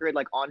second record,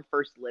 like on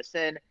first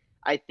listen,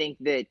 I think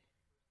that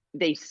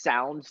they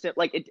sound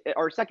like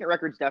our second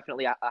record's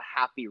definitely a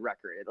happy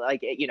record. Like,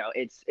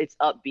 it's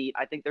upbeat.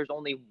 I think there's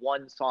only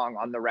one song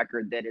on the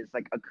record that is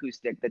like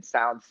acoustic that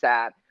sounds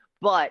sad,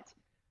 but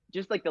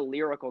just like the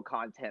lyrical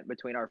content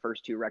between our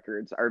first two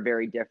records are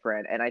very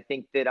different. And I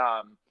think that,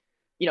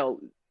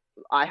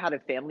 I had a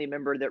family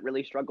member that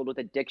really struggled with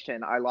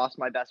addiction. I lost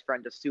my best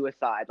friend to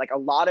suicide. Like, a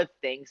lot of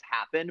things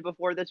happened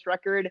before this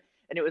record.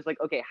 And it was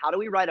like, okay, how do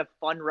we write a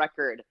fun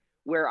record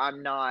where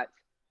I'm not,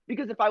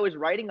 because if I was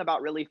writing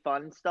about really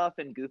fun stuff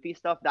and goofy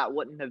stuff, that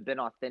wouldn't have been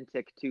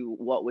authentic to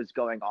what was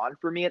going on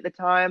for me at the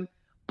time.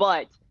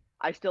 But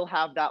I still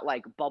have that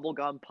like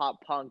bubblegum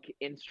pop punk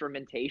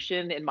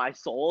instrumentation in my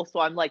soul.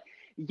 So I'm like,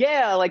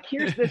 yeah, like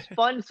here's this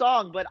fun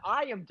song, but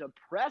I am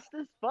depressed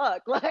as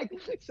fuck. Like,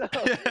 so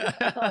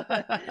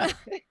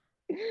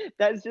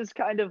that's just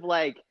kind of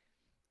like,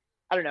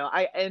 I don't know.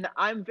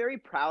 I'm very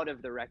proud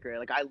of the record.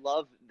 Like, I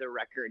love the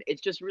record.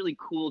 It's just really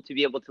cool to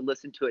be able to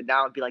listen to it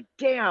now and be like,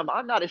 damn,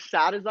 I'm not as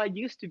sad as I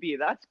used to be.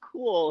 That's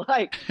cool.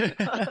 Like,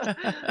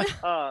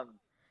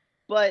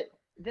 but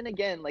then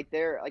again, like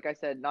I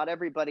said, not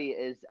everybody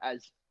is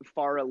as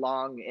far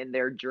along in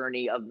their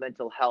journey of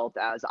mental health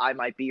as I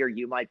might be, or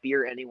you might be,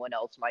 or anyone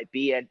else might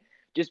be. And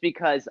just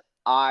because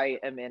I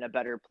am in a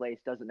better place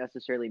doesn't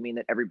necessarily mean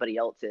that everybody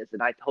else is.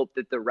 And I hope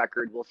that the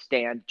record will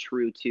stand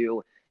true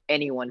to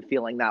anyone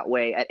feeling that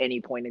way at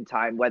any point in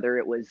time, whether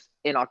it was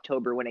in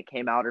October when it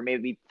came out, or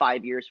maybe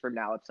 5 years from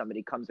now, if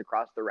somebody comes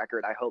across the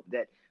record. I hope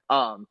that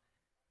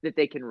that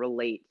they can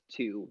relate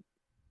to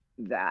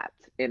that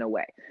in a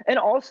way. And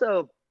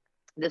also,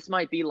 this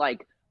might be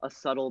like a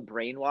subtle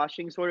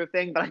brainwashing sort of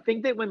thing, but I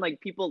think that when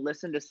like people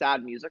listen to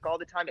sad music all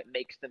the time, it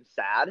makes them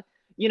sad.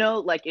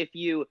 Like if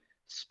you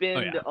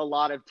spend a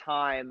lot of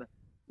time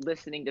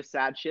listening to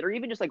sad shit, or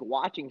even just like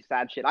watching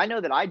sad shit. I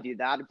know that I do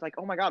that. It's like,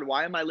 oh my God,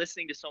 why am I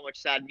listening to so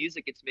much sad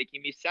music? It's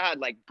making me sad.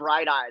 Like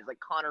Bright Eyes, like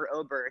Connor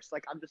Oberst.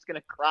 Like, I'm just going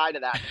to cry to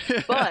that.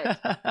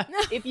 But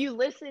if you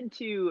listen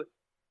to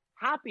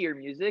happier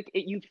music,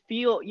 you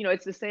feel,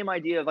 it's the same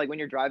idea of like when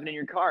you're driving in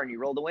your car and you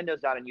roll the windows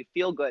down and you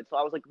feel good. So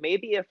I was like,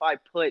 maybe if I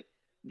put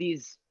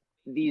these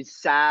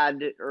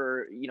sad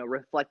or,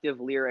 reflective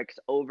lyrics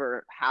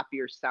over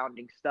happier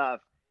sounding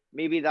stuff,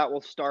 maybe that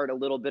will start a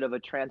little bit of a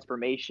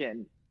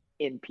transformation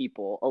in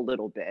people a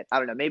little bit. I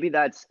don't know, maybe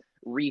that's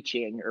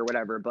reaching or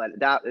whatever, but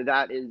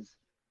that is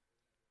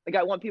like,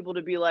 I want people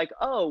to be like,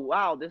 oh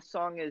wow, this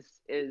song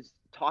is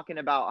talking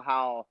about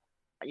how,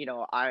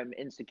 I'm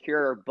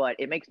insecure, but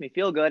it makes me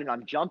feel good and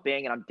I'm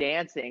jumping and I'm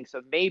dancing,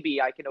 so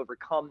maybe I can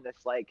overcome this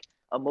like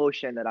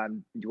emotion that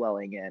I'm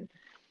dwelling in.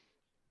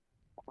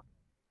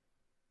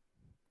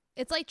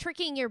 It's like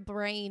tricking your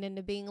brain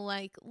into being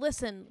like,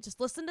 listen, just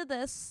listen to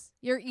this.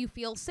 You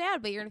feel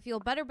sad, but you're gonna feel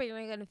better, but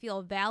you're gonna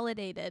feel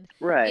validated.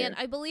 Right. And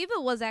I believe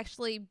it was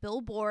actually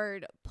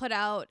Billboard put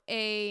out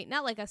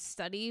not like a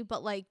study,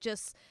 but like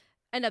just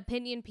an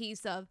opinion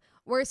piece of,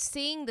 we're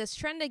seeing this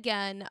trend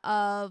again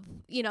of,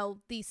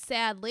 these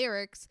sad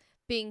lyrics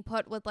being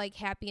put with like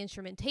happy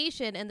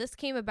instrumentation. And this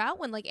came about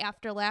when like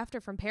After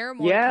Laughter from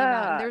Paramore came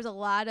out, and there's a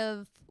lot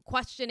of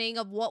questioning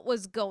of what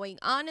was going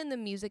on in the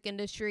music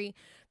industry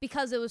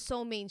because it was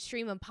so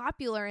mainstream and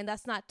popular, and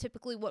that's not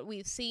typically what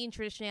we've seen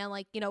traditionally on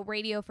like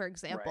radio, for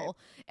example.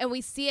 Right. And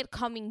we see it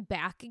coming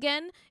back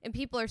again, and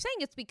people are saying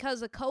it's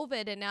because of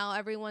COVID, and now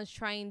everyone's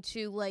trying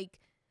to like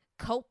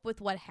cope with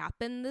what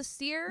happened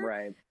this year.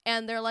 Right.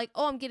 And they're like,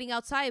 oh, I'm getting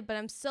outside, but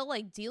I'm still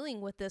like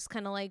dealing with this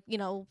kind of like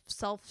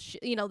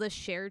this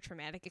shared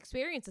traumatic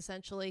experience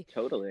essentially.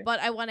 Totally. But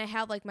I want to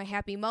have like my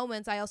happy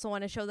moments. I also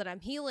want to show that I'm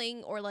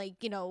healing, or like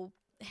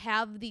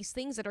have these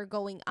things that are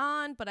going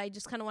on, but I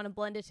just kind of want to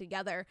blend it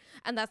together.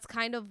 And that's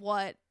kind of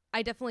what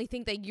I definitely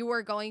think that you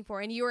are going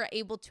for, and you are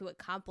able to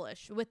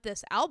accomplish with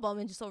this album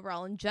and just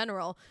overall in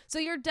general. So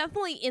you're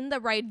definitely in the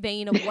right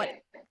vein of what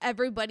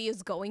everybody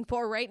is going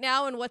for right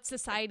now and what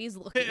society's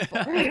looking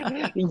for.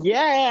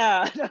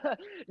 Yeah.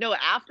 No,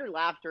 After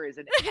Laughter is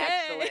an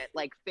excellent,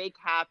 like, fake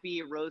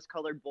happy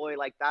rose-colored boy.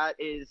 Like,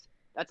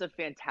 that's a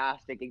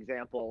fantastic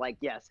example. Like,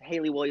 yes,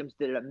 Haley Williams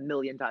did it a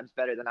million times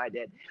better than I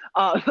did.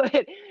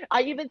 But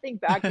I even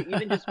think back to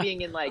even just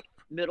being in like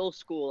middle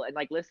school and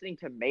like listening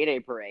to Mayday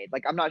Parade.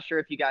 Like, I'm not sure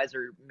if you guys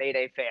are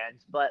Mayday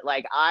fans, but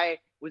like I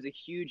was a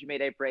huge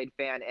Mayday Parade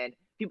fan, and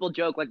people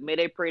joke like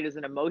Mayday Parade is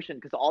an emotion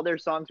because all their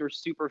songs were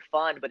super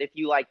fun. But if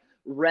you like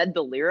read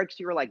the lyrics,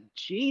 you were like,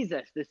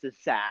 Jesus, this is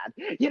sad.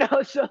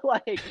 So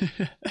like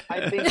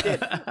I think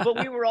that, but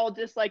we were all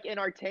just like in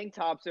our tank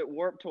tops at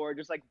Warped Tour,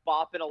 just like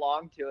bopping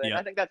along to it. Yep.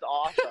 I think that's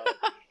awesome.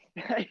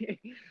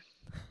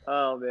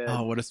 Oh man.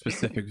 Oh, what a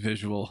specific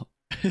visual.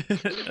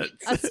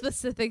 A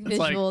specific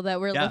visual that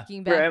we're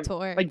looking back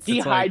towards. Like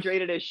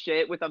dehydrated as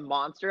shit with a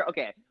monster.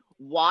 Okay.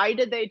 Why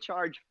did they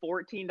charge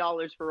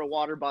 $14 for a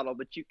water bottle,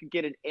 but you could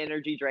get an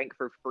energy drink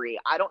for free?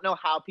 I don't know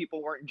how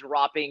people weren't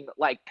dropping,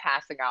 like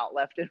passing out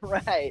left and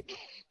right.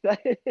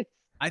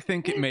 I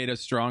think it made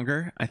us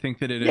stronger. I think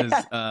that it is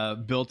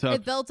built up.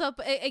 It built up.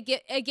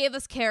 It gave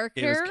us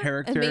character.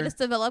 It made us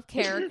develop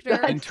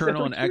character.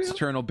 Internal and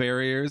external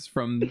barriers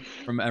from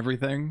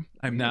everything.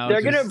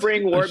 They're gonna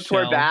bring Warped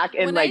Tour back,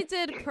 and when like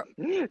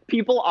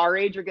people our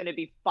age are gonna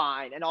be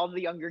fine, and all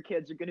the younger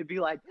kids are gonna be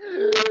like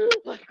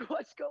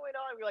what's going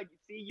on? We're like,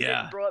 see, you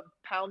didn't grow up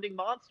pounding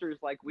monsters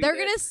like we. They're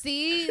did. Gonna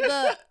see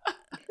the.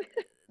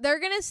 They're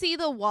going to see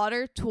the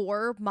water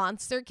tour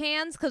monster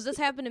cans, because this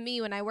happened to me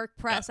when I worked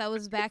press. I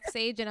was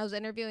backstage and I was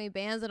interviewing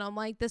bands, and I'm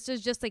like, this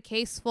is just a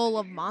case full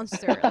of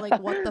Monster.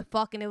 Like, what the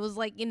fuck? And it was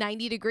like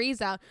 90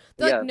 degrees out.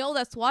 They're like, no,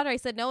 that's water. I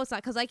said, no, it's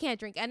not, because I can't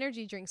drink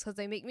energy drinks because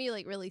they make me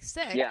like really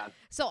sick. Yeah.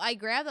 So I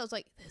grabbed it. I was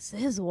like, this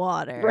is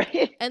water.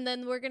 Right. And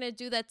then we're going to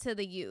do that to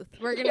the youth.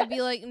 We're going to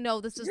be like, no,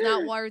 this is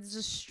not water. This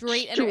is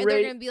straight energy. And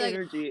they're going to be like,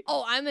 energy.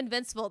 Oh, I'm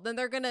invincible. Then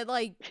they're going to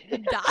like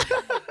die.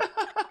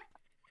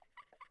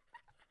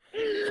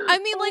 I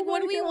mean, like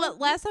when we went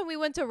last time we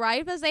went to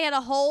Riot Fest, they had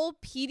a whole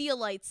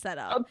Pedialyte set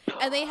up,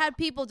 and they had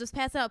people just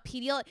passing out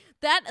Pedialyte.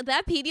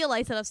 That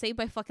Pedialyte set up saved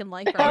my fucking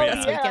life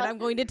this weekend. I'm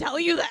going to tell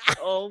you that.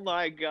 Oh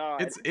my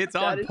god, it's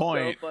on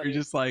point. So you're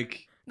just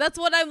like, that's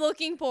what I'm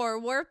looking for.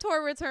 Warped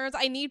Tour returns.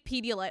 I need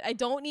Pedialyte. I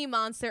don't need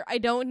Monster. I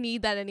don't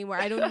need that anymore.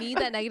 I don't need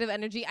that negative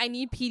energy. I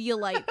need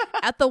Pedialyte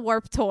at the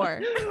Warped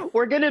Tour.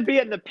 We're gonna be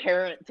in the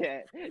parent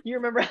tent. You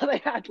remember how they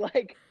had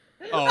like?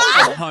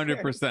 Oh,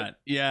 100%.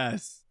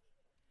 Yes.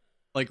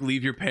 Like,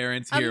 leave your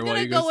parents here. I'm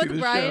gonna go with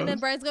Brian, shows.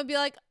 And Brian's gonna be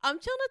like, I'm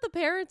chilling at the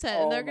parent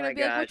tent, and they're gonna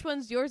be like, which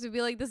one's yours? And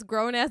be like, this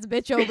grown ass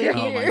bitch over here.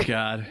 Oh my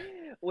god.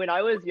 When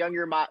I was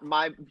younger,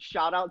 my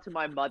shout out to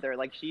my mother.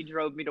 Like, she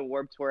drove me to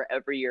Warped Tour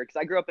every year because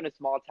I grew up in a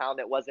small town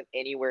that wasn't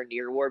anywhere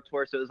near Warped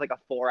Tour, so it was like a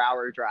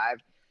 4-hour drive.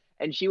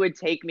 And she would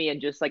take me, and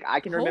just like I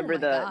can remember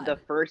the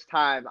first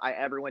time I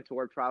ever went to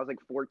Warped Tour. I was like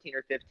 14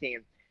 or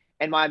 15.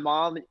 And my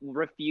mom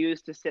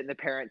refused to sit in the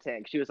parent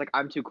tent. She was like,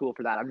 I'm too cool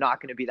for that. I'm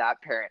not going to be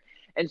that parent.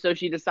 And so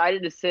she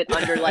decided to sit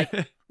under like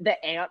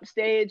the amp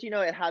stage.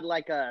 It had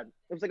like it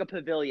was like a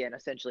pavilion,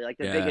 essentially, like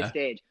the biggest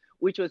stage,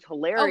 which was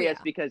hilarious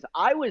because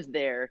I was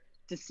there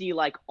to see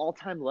like All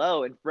Time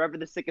Low and Forever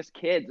the Sickest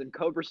Kids and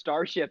Cobra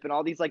Starship and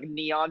all these like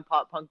neon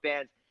pop punk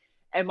bands.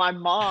 And my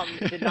mom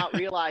did not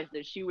realize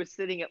that she was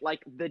sitting at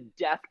like the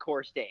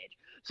deathcore stage.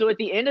 So at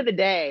the end of the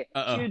day,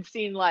 she had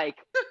seen like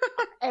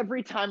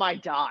Every Time I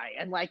Die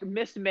and like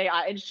Miss May.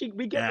 And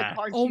we get in the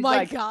car and she's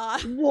like,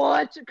 god,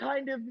 what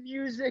kind of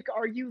music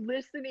are you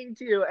listening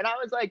to? And I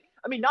was like,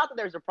 I mean, not that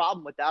there's a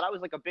problem with that. I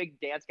was like a big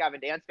Dance Gavin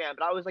Dance fan,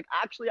 but I was like,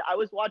 actually, I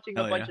was watching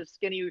a bunch of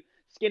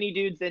skinny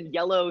dudes in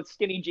yellow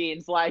skinny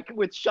jeans, like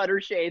with shutter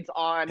shades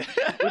on,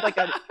 with like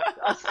a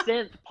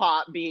synth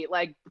pop beat.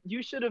 Like,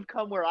 you should have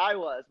come where I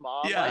was,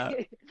 Mom. Yeah,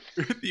 like,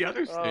 the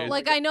other stage.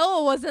 Like, I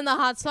know it was in the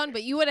hot sun,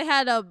 but you would have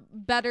had a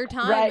better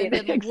time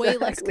and been way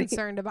less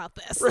concerned about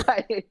this.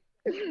 Right.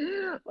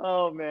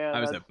 Oh man, I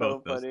was that's at so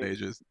both those funny.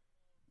 stages.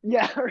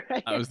 Yeah,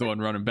 right. I was the one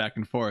running back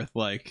and forth,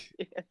 like,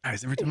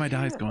 guys, every time I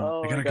die is going,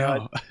 Oh I my gotta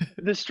gosh. go.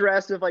 The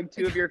stress of like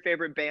two of your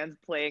favorite bands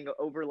playing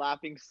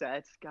overlapping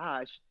sets.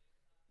 Gosh.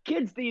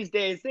 Kids these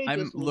days, they I'm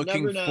just will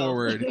looking never know.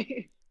 forward.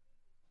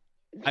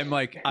 I'm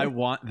like, I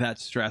want that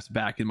stress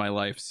back in my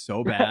life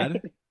so Right.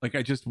 bad. Like,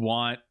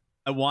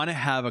 I want to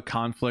have a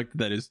conflict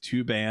that is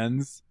two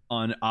bands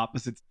on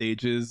opposite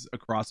stages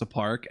across a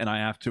park, and I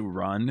have to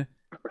run.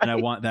 And I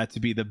Right. want that to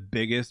be the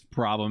biggest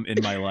problem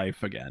in my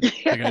life again.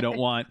 Yeah. Like, I don't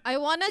want I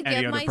want to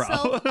any give other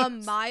myself a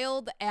problems.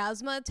 mild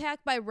asthma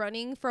attack by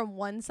running from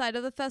one side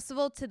of the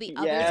festival to the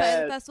other side of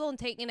Yes. the festival and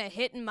taking a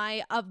hit in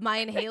my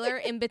inhaler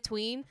in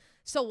between.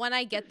 So when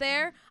I get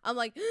there, I'm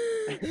like,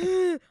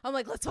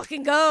 let's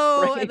fucking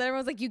go. Right. And then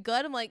everyone's like, you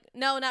good? I'm like,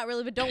 no, not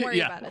really, but don't worry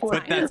Yeah, about it. It's but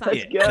fine. that's It's fine.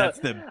 it. go. That's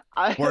the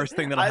worst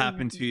thing that'll I've-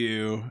 happen to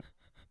you.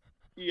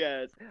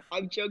 Yes,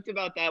 I've joked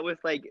about that with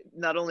like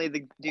not only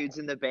the dudes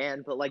in the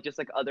band, but like just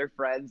like other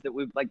friends that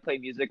we've like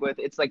played music with.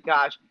 It's like,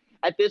 gosh,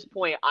 at this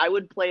point, I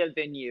would play a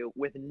venue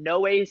with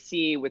no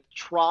AC, with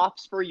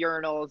troughs for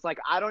urinals. Like,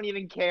 I don't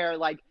even care.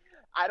 Like,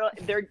 I don't.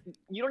 There,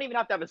 you don't even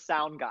have to have a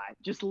sound guy.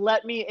 Just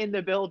let me in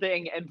the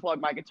building and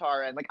plug my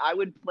guitar in. Like, I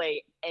would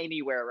play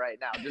anywhere right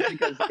now, just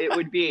because it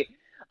would be.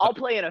 I'll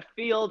play in a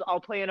field.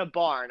 I'll play in a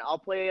barn. I'll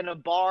play in a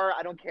bar.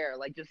 I don't care.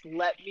 Like, just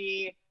let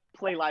me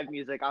play live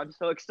music. I'm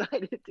so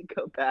excited to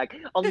go back.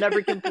 I'll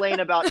never complain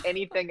about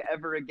anything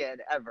ever again,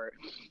 ever.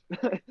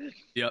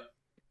 Yep.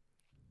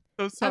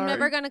 So sorry. I'm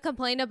never going to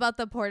complain about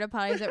the porta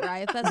potties at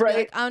Riot Fest. Right.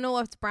 Like, I don't know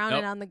what's brown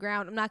and Nope. on the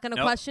ground. I'm not going to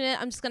Nope. question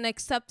it. I'm just going to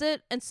accept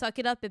it and suck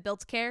it up. It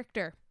builds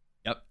character.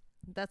 Yep.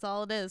 That's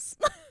all it is.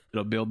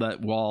 It'll build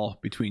that wall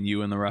between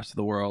you and the rest of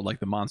the world, like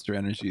the Monster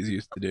Energies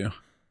used to do.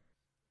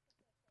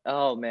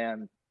 Oh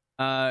man.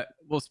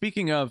 Well,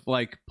 speaking of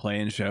like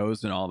playing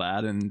shows and all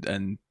that,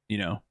 and you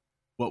know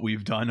what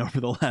we've done over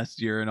the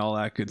last year and all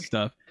that good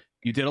stuff,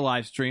 you did a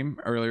live stream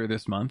earlier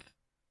this month.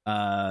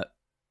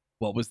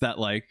 What was that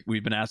like?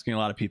 We've been asking a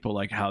lot of people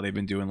like how they've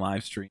been doing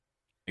live stream.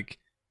 Like,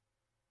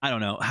 I don't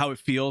know how it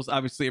feels.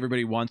 Obviously,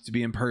 everybody wants to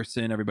be in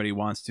person. Everybody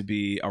wants to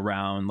be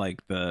around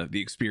like the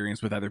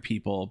experience with other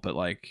people. But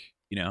like,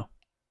 you know,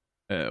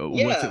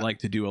 what's it like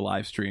to do a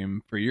live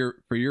stream for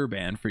your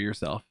band, for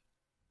yourself?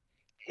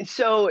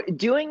 So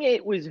doing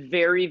it was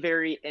very,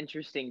 very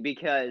interesting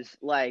because,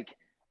 like,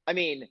 I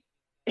mean,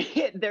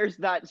 there's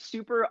that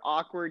super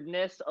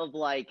awkwardness of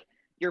like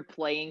you're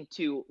playing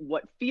to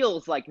what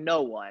feels like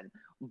no one,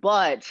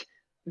 but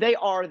they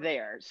are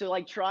there. So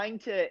like trying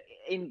to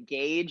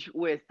engage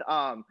with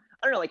I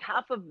don't know, like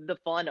half of the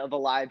fun of a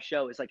live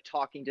show is like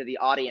talking to the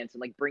audience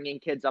and like bringing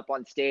kids up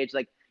on stage.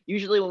 Like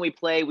usually when we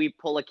play, we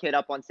pull a kid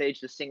up on stage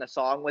to sing a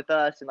song with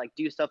us and like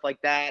do stuff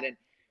like that. And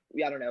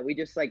I don't know, we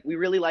just like we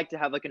really like to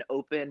have like an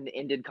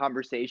open-ended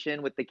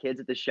conversation with the kids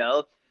at the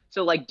show.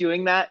 So like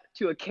doing that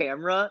to a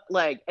camera,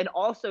 like, and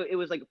also it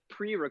was like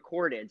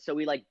pre-recorded. So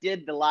we like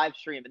did the live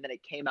stream and then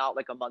it came out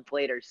like a month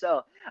later.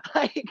 So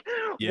like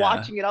Yeah.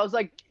 watching it, I was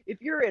like,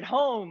 if you're at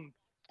home,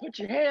 put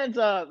your hands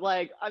up.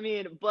 Like, I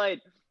mean, but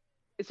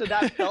so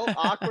that felt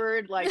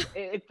awkward. Like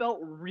it felt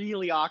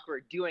really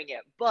awkward doing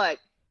it. But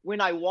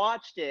when I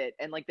watched it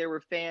and like there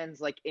were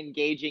fans like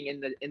engaging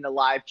in the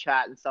live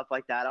chat and stuff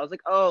like that, I was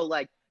like, oh,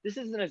 like this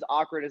isn't as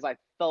awkward as I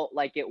felt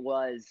like it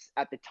was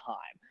at the time.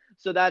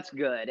 So that's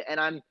good. And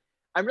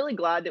I'm really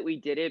glad that we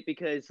did it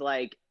because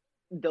like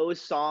those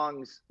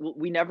songs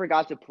we never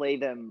got to play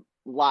them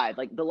live.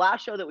 Like the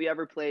last show that we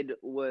ever played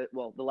was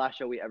the last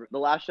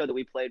show that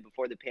we played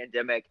before the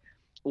pandemic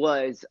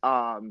was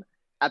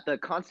at the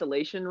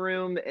Constellation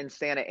Room in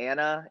Santa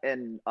Ana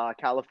in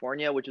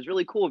California, which is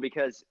really cool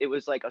because it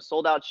was like a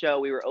sold out show.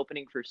 We were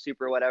opening for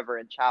Super Whatever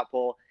in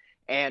Chapel,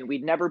 and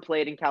we'd never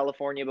played in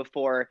California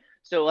before.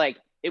 So like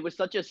it was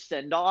such a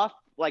send off,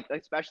 like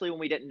especially when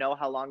we didn't know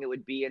how long it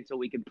would be until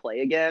we could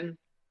play again.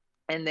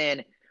 And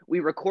then we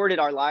recorded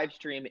our live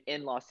stream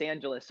in Los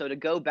Angeles. So to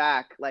go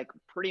back like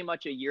pretty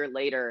much a year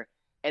later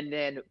and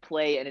then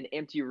play in an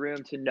empty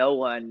room to no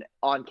one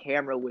on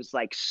camera was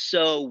like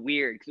so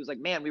weird because it was like,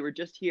 man, we were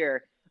just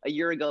here a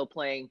year ago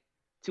playing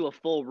to a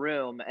full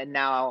room and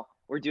now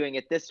we're doing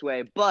it this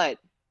way. But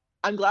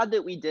I'm glad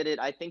that we did it.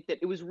 I think that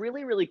it was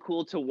really, really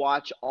cool to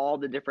watch all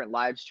the different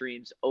live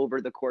streams over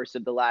the course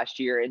of the last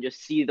year and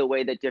just see the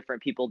way that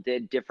different people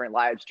did different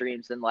live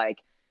streams. And like,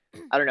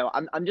 I don't know,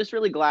 I'm just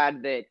really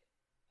glad that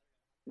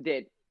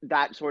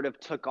sort of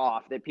took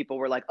off, that people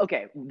were like,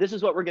 okay, this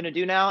is what we're going to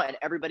do now. And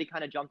everybody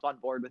kind of jumped on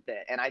board with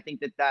it. And I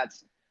think that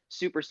that's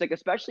super sick,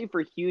 especially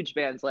for huge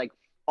bands like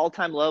All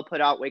Time Low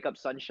put out Wake Up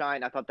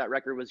Sunshine. I thought that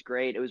record was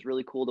great. It was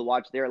really cool to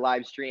watch their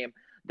live stream.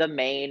 The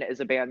Main is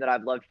a band that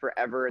I've loved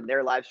forever, and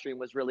their live stream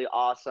was really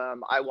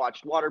awesome. I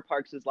watched Water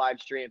Parks' live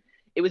stream.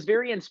 It was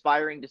very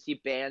inspiring to see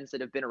bands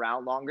that have been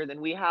around longer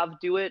than we have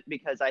do it,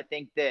 because I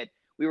think that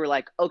we were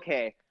like,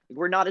 okay,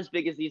 we're not as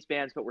big as these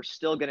bands, but we're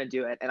still going to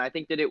do it. And I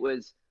think that it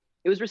was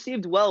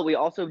received well. We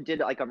also did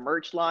like a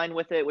merch line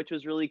with it, which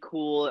was really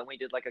cool. And we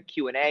did like a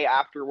Q&A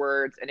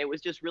afterwards. And it was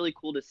just really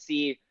cool to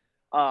see,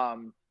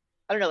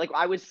 I don't know, like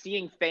I was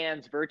seeing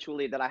fans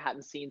virtually that I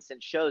hadn't seen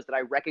since shows that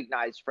I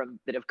recognized from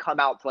that have come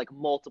out to like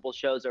multiple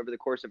shows over the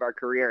course of our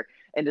career,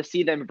 and to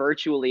see them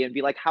virtually and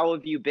be like, how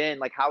have you been?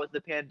 Like, how has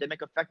the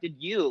pandemic affected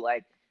you?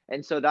 Like,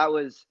 and so it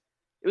was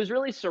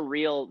really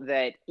surreal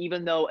that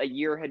even though a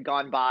year had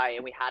gone by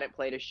and we hadn't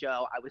played a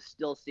show, I was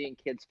still seeing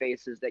kids'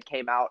 faces that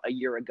came out a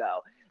year ago.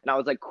 And I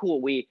was like,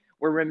 cool, we're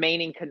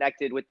remaining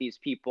connected with these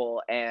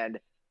people. And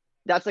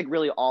that's like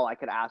really all I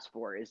could ask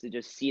for, is to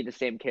just see the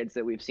same kids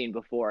that we've seen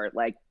before,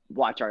 like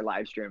watch our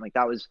live stream. Like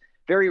that was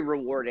very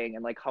rewarding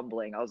and like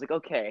humbling. I was like,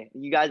 okay,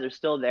 you guys are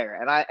still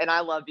there, and I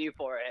love you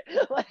for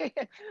it.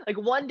 like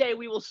one day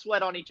we will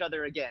sweat on each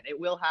other again. It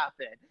will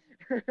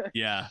happen.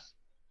 Yeah.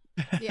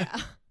 Yeah.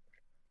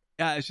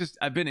 Yeah, it's just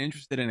I've been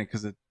interested in it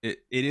because it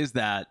is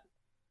that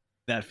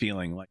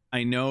feeling. Like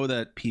I know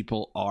that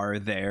people are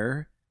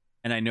there,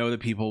 and I know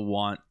that people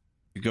want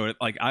to go to,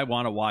 like I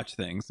want to watch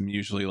things. I'm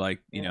usually like,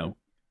 you know,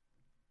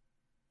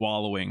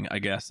 wallowing, I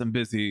guess. I'm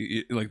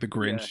busy like the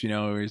Grinch, you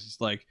know, where it's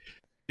just like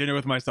dinner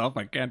with myself,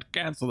 I can't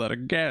cancel that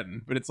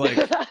again. But it's like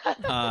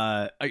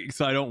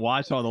so I don't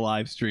watch all the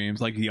live streams.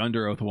 Like the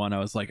Under Oath one, I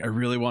was like, I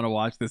really want to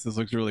watch this. This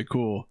looks really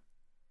cool.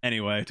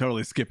 Anyway,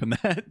 totally skipping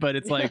that. But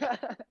it's like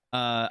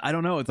I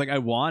don't know, it's like I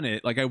want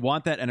it. Like I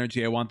want that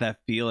energy, I want that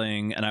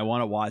feeling, and I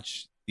want to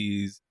watch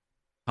these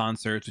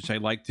concerts, which I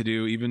like to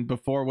do even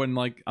before, when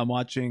like I'm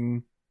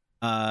watching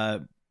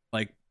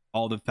like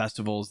all the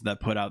festivals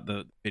that put out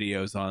the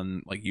videos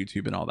on like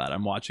YouTube and all that.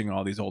 I'm watching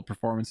all these old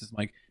performances. I'm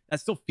like, that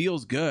still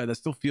feels good. That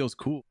still feels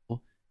cool.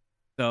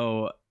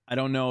 So I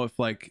don't know if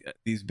like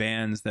these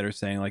bands that are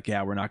saying like,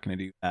 yeah, we're not going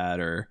to do that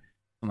or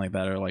something like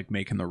that are like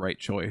making the right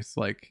choice.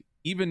 Like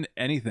even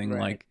anything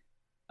like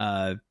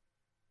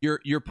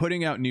you're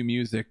putting out new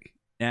music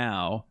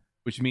now,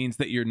 which means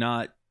that you're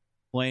not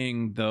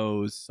playing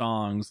those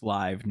songs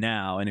live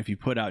now. And if you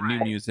put out new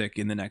music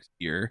in the next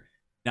year,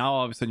 now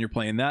all of a sudden you're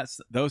playing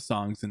those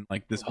songs, and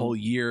like this whole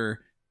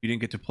year you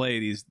didn't get to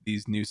play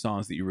these new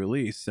songs that you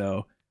released.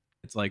 So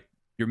it's like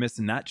you're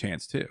missing that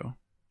chance too.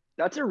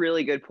 That's a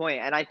really good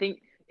point. And I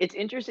think it's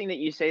interesting that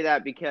you say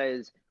that,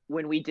 because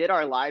when we did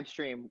our live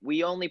stream,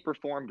 we only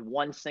performed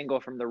one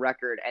single from the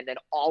record, and then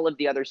all of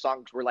the other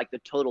songs were like the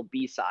total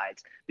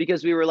B-sides,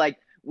 because we were like,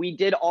 we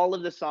did all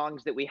of the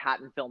songs that we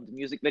hadn't filmed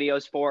music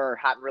videos for or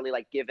hadn't really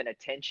like given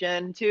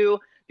attention to,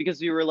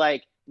 because we were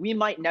like, we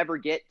might never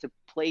get to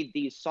play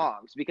these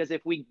songs, because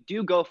if we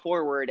do go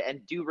forward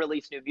and do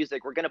release new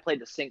music, we're going to play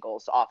the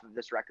singles off of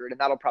this record, and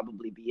that'll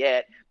probably be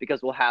it,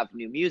 because we'll have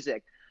new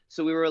music.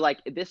 So we were like,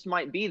 this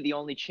might be the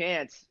only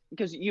chance,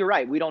 because you're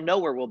right, we don't know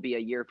where we'll be a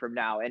year from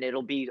now, and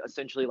it'll be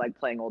essentially like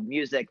playing old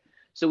music.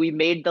 So we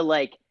made the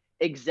like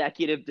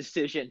executive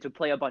decision to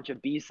play a bunch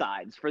of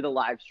B-sides for the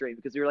live stream,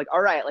 because we were like,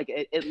 all right, like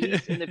at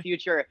least in the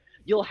future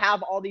you'll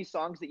have all these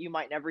songs that you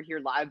might never hear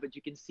live, but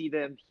you can see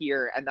them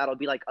here, and that'll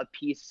be like a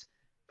piece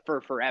for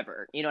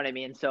forever. You know what I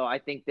mean? So I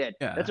think that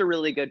that's a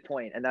really good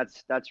point, and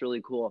that's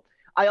really cool.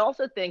 I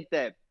also think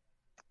that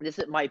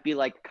it might be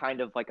like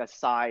kind of like a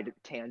side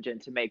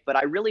tangent to make, but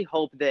I really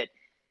hope that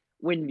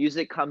when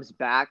music comes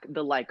back,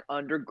 the like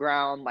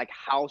underground like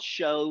house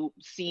show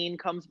scene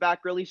comes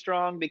back really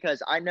strong,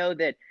 because I know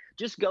that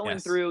just going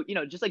through, you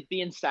know, just like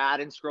being sad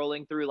and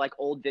scrolling through like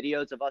old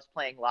videos of us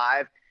playing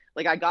live,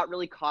 like I got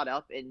really caught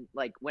up in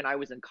like when I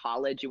was in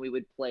college and we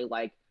would play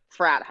like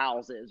frat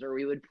houses, or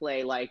we would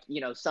play like,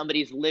 you know,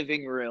 somebody's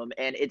living room,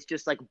 and it's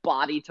just like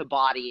body to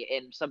body,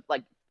 and some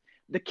like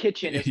the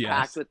kitchen is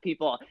packed with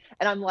people,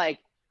 and I'm like,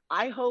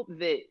 I hope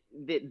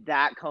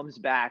that comes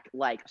back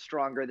like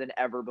stronger than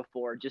ever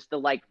before. Just the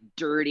like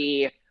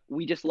dirty,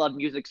 we just love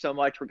music so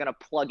much, we're gonna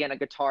plug in a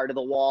guitar to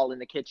the wall in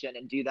the kitchen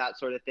and do that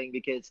sort of thing,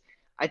 because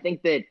I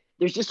think that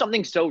there's just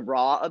something so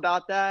raw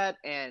about that.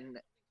 And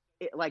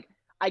it, like,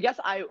 I guess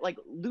I like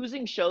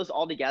losing shows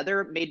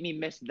altogether made me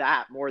miss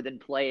that more than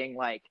playing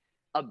like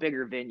a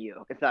bigger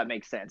venue, if that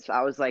makes sense.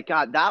 I was like,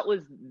 God, that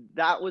was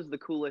the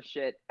coolest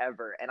shit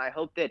ever. And I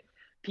hope that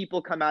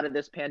people come out of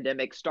this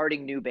pandemic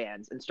starting new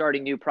bands and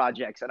starting new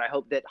projects. And I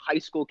hope that high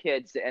school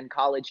kids and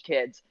college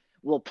kids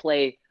will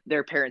play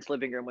their parents'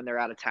 living room when they're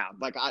out of town.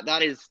 Like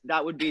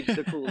that would be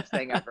the coolest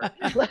thing ever.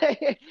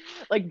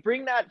 like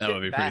bring that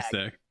would be back.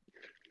 pretty sick.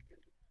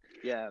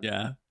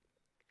 Yeah.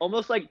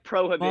 Almost like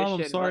Prohibition.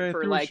 Mom, I'm sorry, I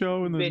for threw like a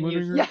show in the venues.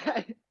 living room.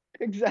 Yeah,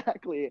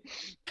 exactly.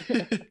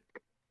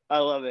 I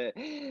love it.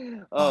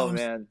 Oh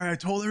man. I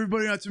told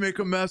everybody not to make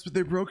a mess, but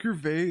they broke your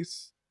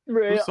vase.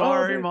 Right. I'm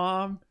sorry,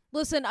 Mom.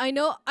 Listen, I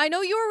know you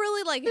were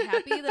really like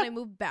happy that I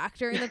moved back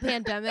during the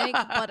pandemic,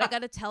 but I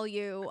gotta tell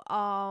you,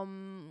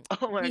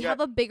 we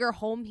have a bigger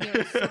home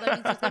here, so that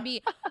means there's gonna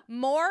be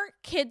more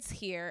kids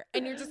here,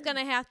 and you're just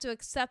gonna have to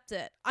accept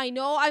it. I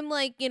know I'm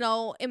like, you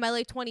know, in my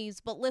late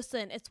 20s, but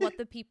listen, it's what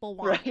the people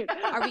want. Right.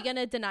 Are we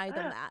gonna deny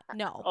them that?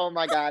 No. Oh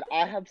my God,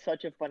 I have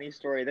such a funny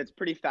story that's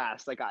pretty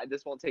fast. Like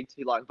this won't take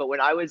too long, but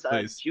when I was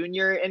a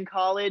junior in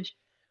college,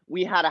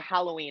 we had a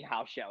Halloween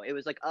house show. It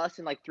was like us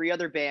and like 3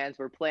 other bands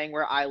were playing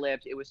where I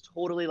lived. It was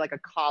totally like a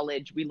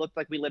college. We looked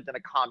like we lived in a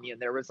commune.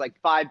 There was like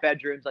 5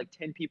 bedrooms, like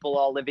 10 people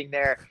all living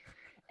there.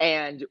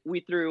 And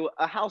we threw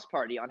a house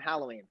party on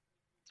Halloween.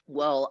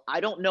 Well, I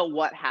don't know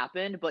what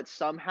happened, but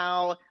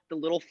somehow the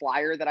little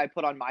flyer that I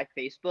put on my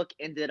Facebook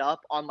ended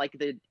up on like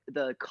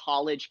the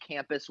college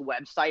campus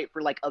website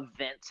for like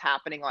events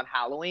happening on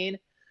Halloween.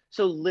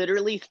 So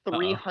literally Uh-oh.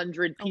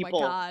 300 Oh my people,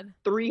 God.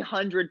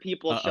 300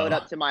 people showed Uh-oh.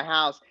 up to my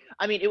house.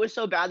 I mean, it was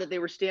so bad that they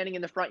were standing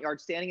in the front yard,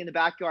 standing in the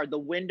backyard. The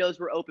windows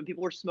were open.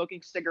 People were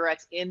smoking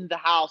cigarettes in the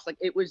house. Like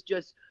it was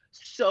just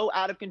so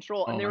out of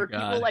control. And Oh there my were people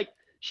God. like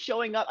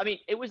showing up. I mean,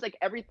 it was like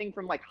everything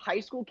from like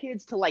high school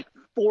kids to like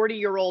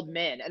 40-year-old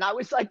men. And I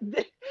was like,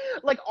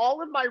 like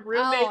all of my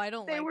roommates, Oh, I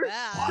don't they like were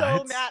that. so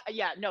What? mad.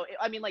 Yeah, no,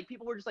 I mean, like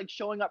people were just like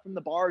showing up from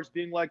the bars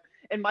being like,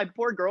 and my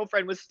poor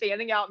girlfriend was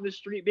standing out in the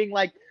street being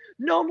like,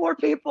 no more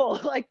people.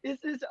 Like this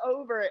is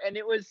over. And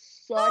it was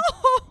such,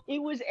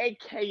 it was a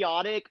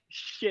chaotic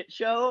shit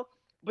show.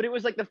 But it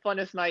was like the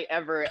funnest night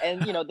ever.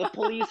 And, you know, the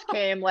police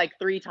came like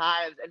 3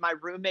 times and my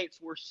roommates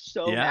were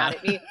so mad Yeah.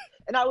 at me.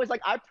 And I was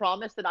like, I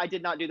promise that I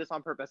did not do this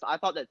on purpose. I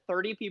thought that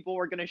 30 people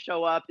were going to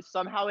show up.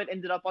 Somehow it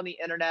ended up on the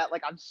internet.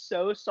 Like, I'm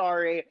so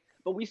sorry.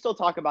 But we still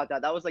talk about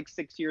that. That was like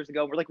 6 years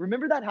ago. We're like,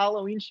 remember that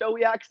Halloween show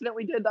we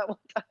accidentally did that one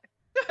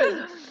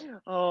time?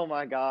 Oh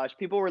my gosh.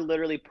 People were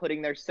literally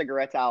putting their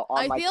cigarettes out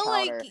on I my feel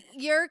counter. like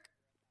your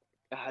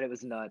God, it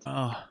was nuts.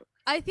 Oh,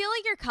 I feel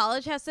like your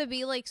college has to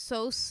be like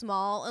so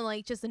small and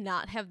like just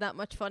not have that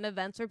much fun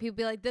events where people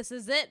be like, this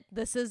is it.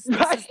 This is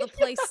the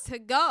place to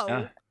go.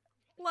 yeah.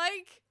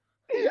 Like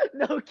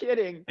No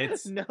kidding.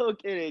 It's- No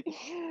kidding.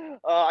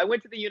 I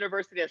went to the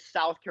University of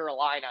South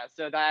Carolina,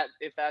 so that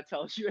if that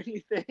tells you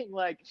anything,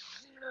 like,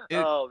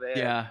 oh man,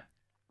 Yeah.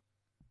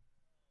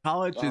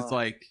 College is Oh.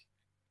 like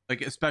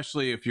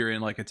especially if you're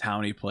in like a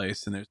towny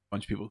place and there's a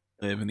bunch of people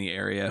who live in the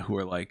area who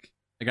are like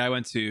I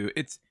went to,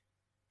 it's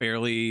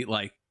fairly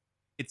like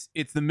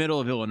it's the middle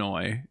of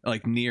Illinois,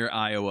 like near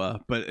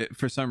Iowa, but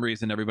for some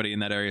reason everybody in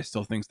that area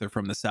still thinks they're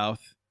from the South.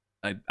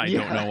 I don't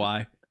Yeah. know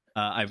why.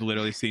 I've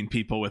literally seen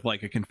people with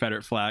like a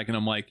Confederate flag, and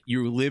I'm like,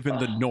 you live in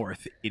the Ugh.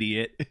 North,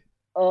 idiot.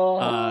 Oh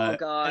and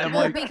god. I'm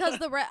well, like- because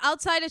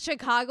outside of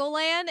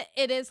Chicagoland,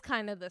 it is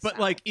kind of the But South.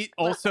 like it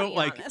let's also be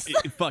like honest.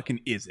 it fucking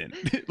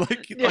isn't.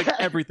 like Yeah.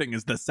 everything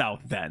is the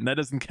South. Then that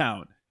doesn't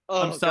count.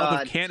 Oh I'm south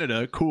god. of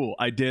Canada. Cool,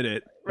 I did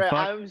it. The Right,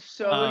 fuck? I'm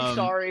so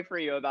sorry for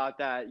you about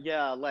that.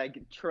 Yeah, like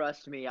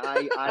trust me,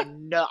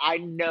 I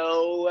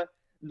know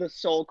the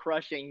soul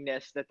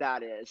crushingness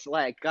that is.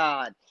 Like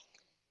God.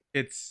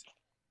 It's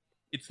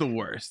the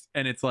worst,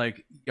 and it's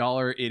like y'all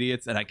are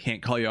idiots, and I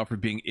can't call you out for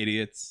being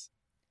idiots,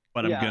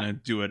 but Yeah. I'm gonna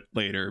do it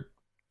later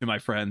to my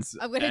friends.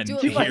 I'm gonna and do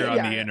it here later. on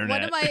Yeah. the internet.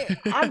 One of my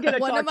I'm gonna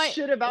One of talk my-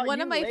 shit about one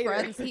you of my later.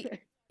 friends, he-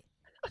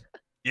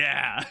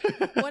 yeah.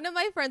 one of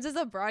my friends is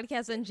a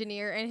broadcast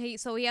engineer, and he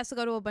has to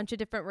go to a bunch of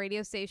different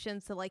radio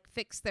stations to like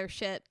fix their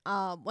shit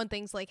when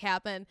things like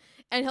happen,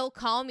 and he'll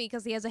call me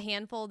because he has a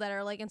handful that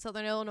are like in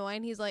Southern Illinois,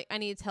 and he's like, I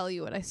need to tell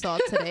you what I saw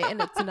today,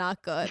 and it's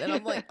not good. And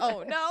I'm like,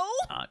 oh no.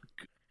 Not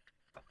good.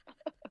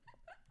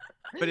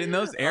 But in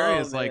those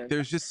areas, Oh, like man.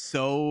 there's just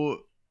so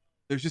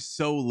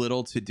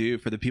little to do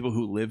for the people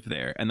who live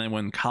there. And then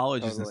when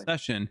college is in Totally.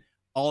 session,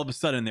 all of a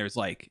sudden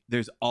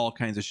there's all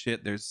kinds of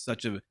shit. There's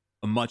such a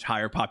much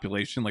higher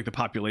population. Like the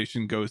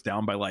population goes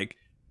down by like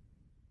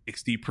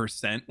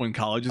 60% when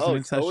college is Oh,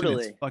 in session.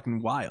 totally. It's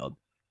fucking wild.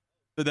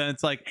 So then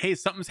it's like, hey,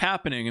 something's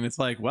happening, and it's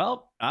like,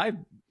 well, I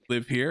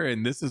live here,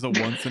 and this is a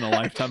once in a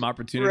lifetime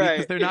opportunity because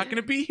Right. they're not going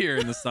to be here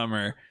in the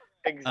summer.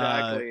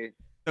 Exactly.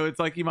 So it's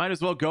like you might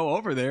as well go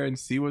over there and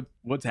see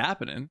what's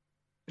happening.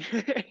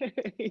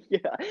 Yeah.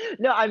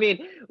 No, I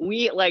mean,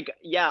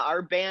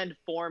 our band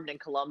formed in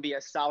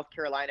Columbia, South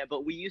Carolina,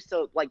 but we used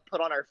to like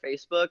put on our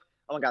Facebook.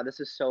 Oh my God, this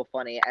is so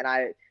funny. And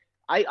I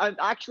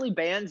actually,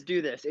 bands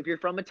do this. If you're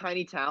from a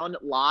tiny town,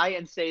 lie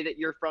and say that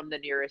you're from the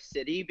nearest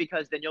city,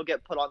 because then you'll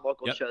get put on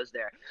local Yep. shows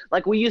there.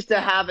 Like we used to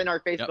Yeah. have in our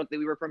Facebook Yep. that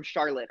we were from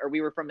Charlotte or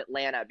we were from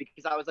Atlanta,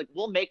 because I was like,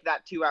 we'll make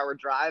that 2-hour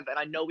drive, and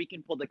I know we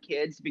can pull the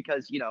kids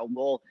because, you know,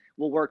 we'll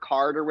work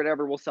hard or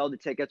whatever. We'll sell the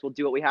tickets. We'll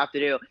do what we have to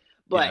do.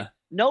 But Yeah.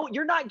 no,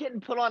 you're not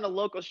getting put on a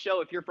local show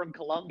if you're from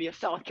Columbia,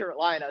 South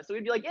Carolina. So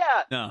we'd be like,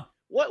 yeah, No.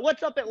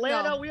 what's up,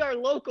 Atlanta? No. We are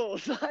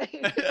locals.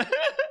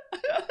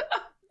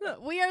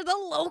 We are the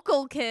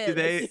local kids.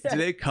 Do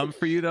they come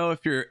for you though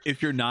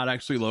if you're not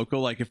actually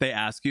local? Like if they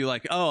ask you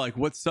like, oh, like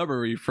what suburb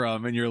are you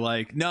from, and you're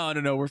like, no,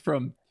 we're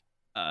from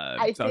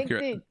I South think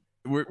Carolina.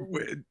 We're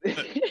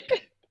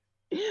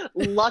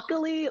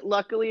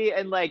luckily,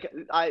 and like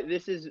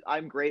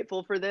I'm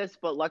grateful for this,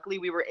 but luckily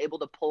we were able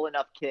to pull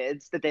enough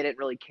kids that they didn't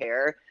really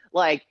care.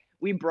 Like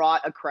we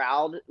brought a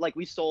crowd, like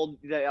we sold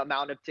the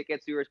amount of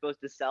tickets we were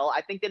supposed to sell.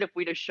 I think that if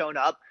we'd have shown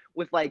up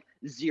with like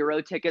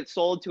 0 tickets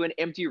sold to an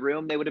empty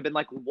room, they would have been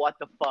like, what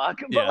the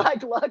fuck? Yeah. But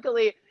like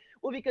luckily,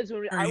 well, because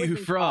when Where I are was you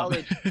in from?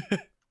 college,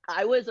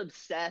 I was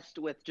obsessed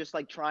with just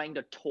like trying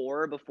to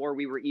tour before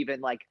we were even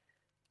like,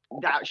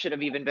 that should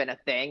have even been a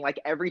thing. Like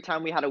every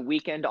time we had a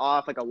weekend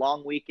off, like a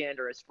long weekend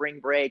or a spring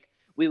break,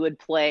 we would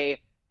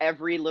play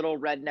every little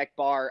redneck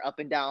bar up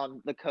and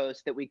down the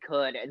coast that we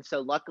could. And so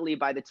luckily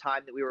by the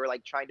time that we were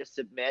like trying to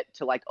submit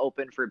to like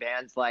open for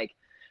bands like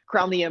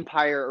Crown the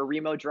Empire or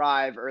Remo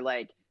Drive or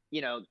like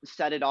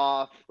set it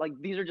off. Like,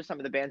 these are just some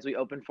of the bands we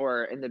opened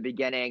for in the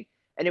beginning.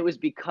 And it was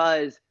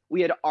because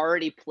we had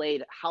already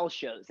played house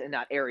shows in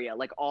that area,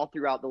 like all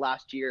throughout the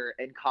last year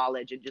in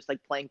college, and just like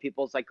playing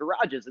people's like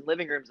garages and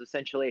living rooms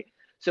essentially.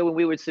 So when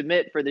we would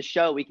submit for the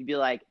show, we could be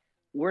like,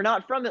 we're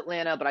not from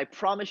Atlanta, but I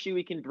promise you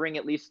we can bring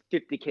at least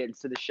 50 kids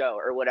to the show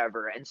or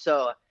whatever. And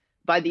so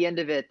by the end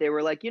of it, they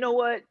were like, you know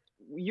what?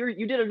 You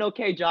did an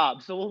okay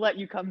job, so we'll let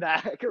you come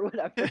back or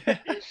whatever.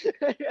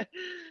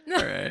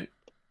 All right.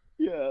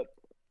 Yeah.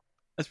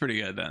 That's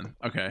pretty good then.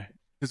 Okay.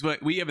 Because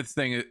we have this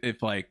thing,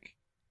 if like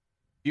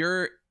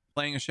you're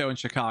playing a show in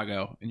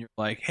Chicago and you're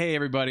like, hey,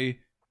 everybody,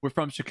 we're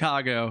from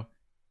Chicago.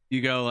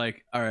 You go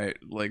like, all right,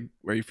 like,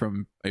 where are you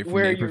from? Are you from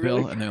Naperville?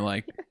 Really? And they're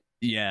like,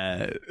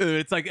 yeah.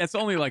 It's like, it's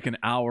only like an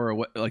hour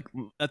away. Like,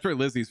 that's where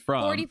Lizzie's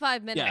from.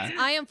 45 minutes. Yeah.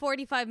 I am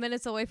 45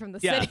 minutes away from the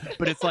yeah, city.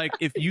 But it's like,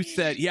 if you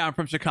said, yeah, I'm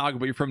from Chicago,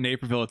 but you're from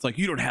Naperville, it's like,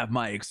 you don't have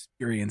my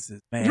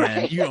experiences, man.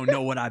 Right. You don't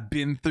know what I've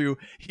been through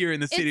here in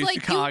the city of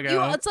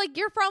Chicago. It's like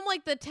you're from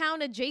like the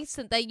town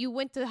adjacent that you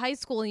went to high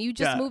school and you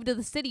just moved to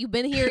the city. You've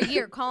been here a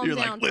year. Calm you're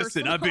down. Like,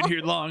 listen, I've been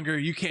here longer.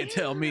 You can't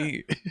tell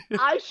me.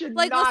 I should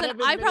like, not listen,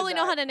 have I probably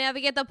know that. how to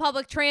navigate the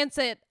public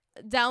transit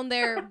down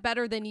there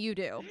better than you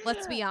do.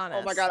 Let's be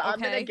honest. Oh my god, okay? I'm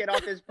gonna get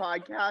off this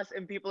podcast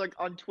and people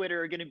on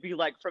Twitter are gonna be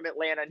like, from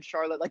Atlanta and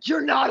Charlotte, like,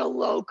 you're not a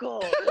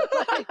local.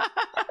 Like,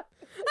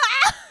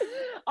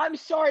 I'm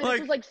sorry, this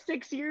was like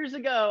 6 years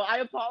ago. I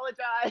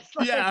apologize.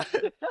 Like, yeah.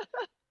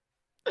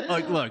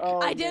 Like, look,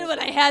 I did what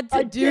I had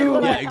to do.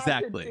 Yeah,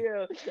 exactly.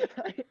 You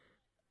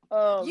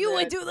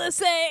would do the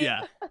same.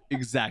 Yeah,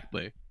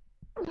 exactly.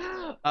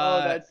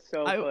 That's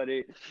so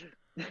funny.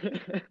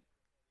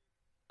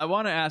 I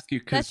want to ask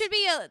you, that should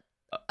be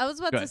I was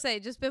about to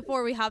say, just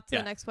before we hop to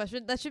the next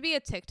question, that should be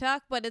a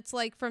TikTok, but it's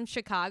like from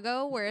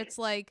Chicago, where it's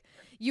like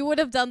you would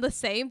have done the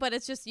same, but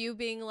it's just you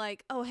being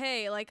like, oh,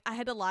 hey, like I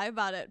had to lie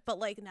about it, but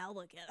like now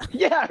look at it.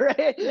 Yeah,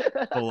 right.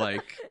 So,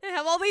 like, they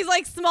have all these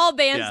like small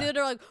bands that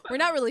are like, we're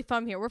not really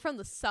from here, we're from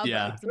the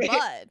suburbs, but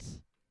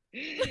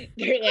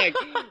they're like,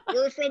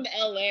 we're from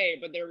LA,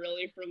 but they're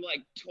really from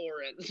like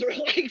Torrance or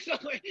like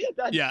somewhere.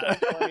 That's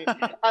so funny.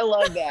 I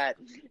love that.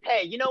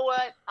 Hey, you know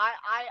what? I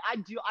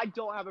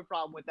don't have a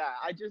problem with that.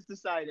 I just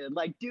decided,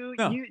 like, do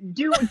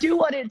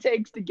what it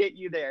takes to get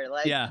you there.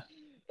 Like,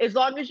 as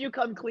long as you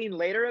come clean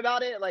later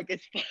about it, like,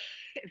 it's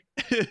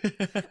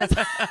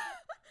fine.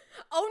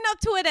 Own up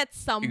to it at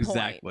some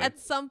exactly. point. At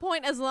some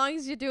point, as long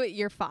as you do it,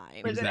 you're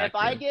fine. Listen,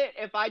 exactly.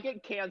 if I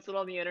get canceled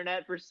on the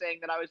internet for saying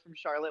that I was from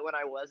Charlotte when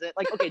I wasn't,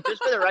 like, okay,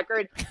 just for the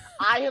record,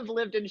 I have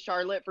lived in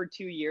Charlotte for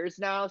 2 years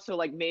now, so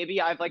like maybe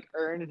I've like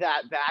earned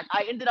that back.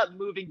 I ended up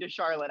moving to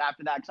Charlotte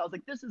after that because I was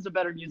like, this is a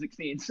better music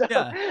scene. So,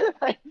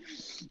 like,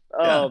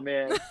 oh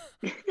man,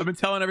 I've been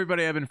telling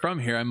everybody I've been from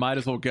here. I might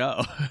as well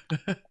go.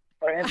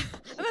 I might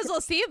as well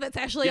see if it's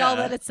actually all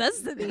that it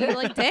says to me.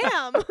 Like,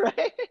 damn.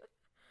 Right?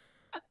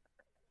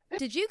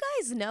 Did you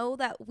guys know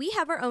that we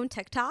have our own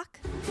TikTok?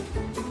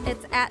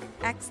 It's at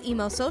X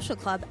Emo Social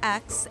Club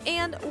X,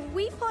 and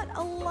we put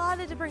a lot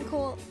of different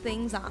cool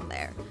things on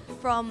there,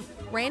 from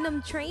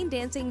random train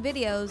dancing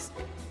videos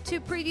to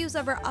previews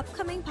of our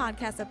upcoming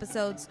podcast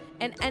episodes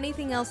and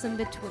anything else in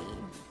between.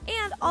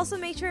 And also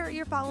make sure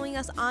you're following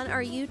us on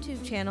our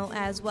YouTube channel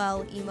as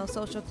well, Emo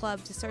Social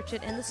Club, to search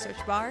it in the search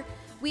bar.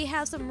 We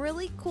have some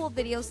really cool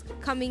videos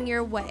coming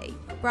your way.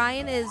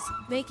 Brian is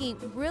making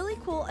really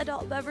cool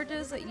adult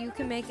beverages that you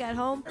can make at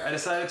home. I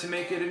decided to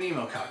make it an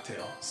emo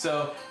cocktail.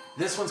 So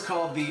this one's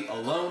called the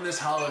Alone This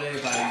Holiday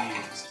by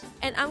Used.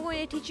 And I'm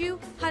going to teach you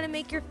how to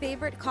make your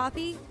favorite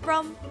coffee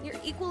from your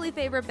equally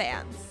favorite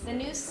bands. The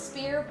new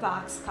Spear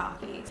Box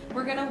Coffee.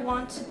 We're going to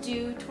want to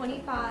do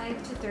 25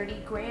 to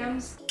 30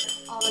 grams.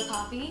 All the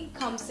coffee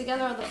comes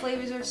together, all the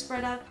flavors are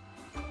spread out.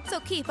 So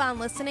keep on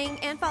listening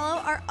and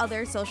follow our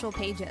other social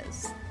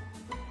pages.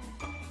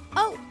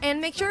 Oh, and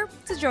make sure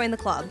to join the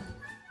club.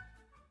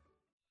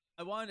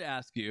 I wanted to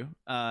ask you,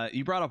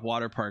 you brought up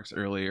water parks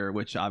earlier,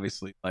 which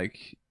obviously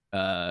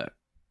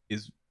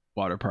is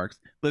water parks.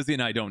 Lizzie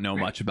and I don't know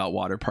much about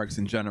water parks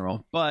in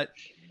general, but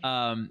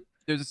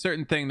there's a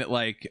certain thing that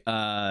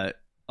a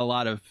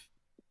lot of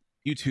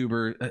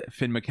YouTuber,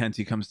 Finn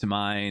McKenty comes to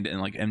mind, and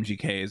like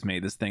MGK has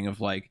made this thing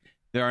of like,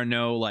 there are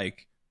no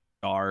like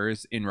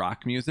stars in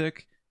rock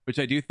music, which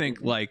I do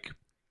think like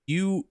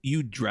you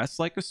dress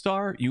like a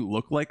star, you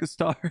look like a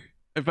star,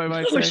 if I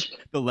might say.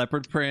 The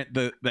leopard print,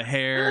 the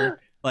hair,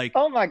 like,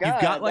 oh my god,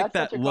 you've got like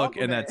that look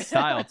and that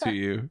style to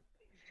you.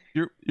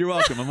 You're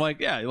welcome. I'm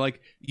like, yeah,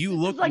 like you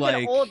look like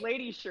an old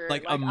lady shirt,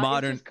 like a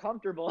modern, it's just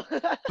comfortable.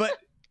 But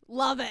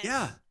love it.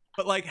 Yeah,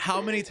 but like,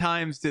 how many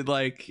times did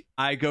like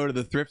I go to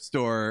the thrift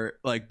store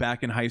like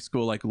back in high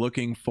school, like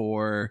looking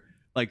for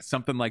like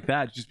something like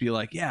that, just be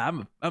like, yeah,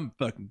 I'm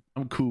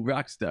a cool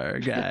rock star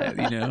guy,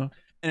 you know?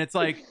 And it's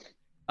like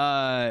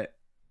I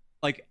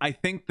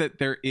think that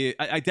there is,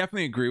 I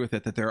definitely agree with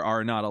it, that there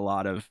are not a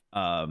lot of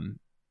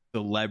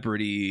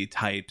celebrity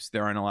types.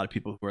 There aren't a lot of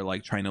people who are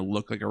like trying to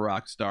look like a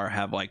rock star,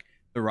 have like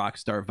the rock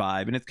star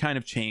vibe, and it's kind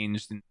of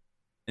changed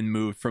and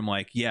moved from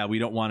like, yeah, we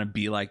don't want to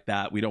be like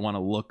that, we don't want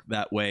to look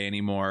that way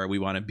anymore, we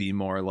want to be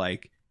more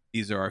like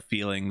these are our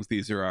feelings,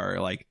 these are our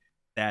like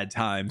sad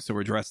times, so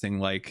we're dressing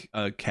like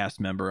a cast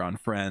member on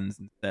Friends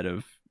instead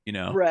of, you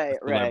know, Right,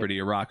 a celebrity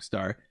or rock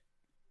star.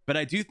 But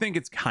I do think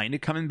it's kind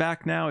of coming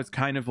back now. It's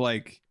kind of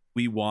like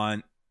we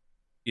want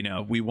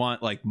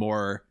like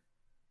more.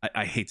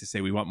 I hate to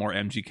say we want more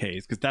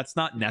MGKs because that's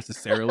not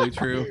necessarily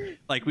true.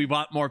 Like we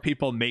want more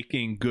people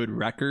making good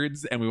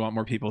records, and we want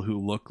more people who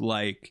look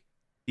like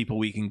people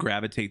we can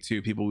gravitate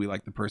to, people we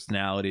like the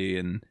personality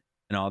and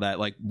all that.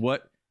 Like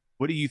what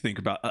do you think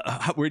about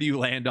where do you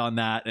land on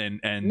that? And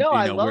No,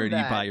 I love where do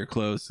you that. buy your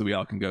clothes so we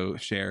all can go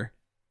share?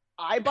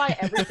 I buy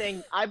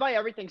everything. I buy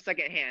everything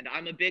secondhand.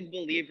 I'm a big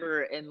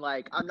believer in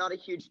like. I'm not a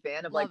huge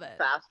fan of Love like it.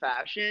 fast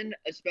fashion,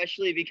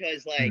 especially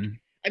because like. Mhm.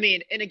 I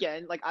mean, and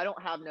again, like I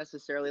don't have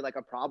necessarily like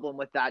a problem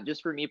with that.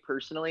 Just for me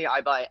personally,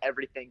 I buy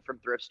everything from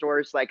thrift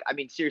stores. Like, I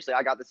mean, seriously,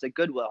 I got this at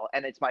Goodwill,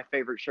 and it's my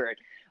favorite shirt.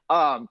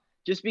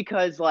 Just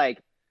because like.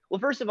 Well,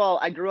 first of all,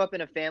 I grew up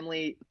in a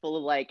family full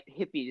of like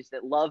hippies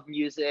that love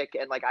music,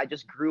 and like I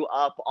just grew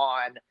up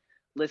on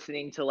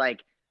listening to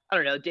like I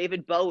don't know,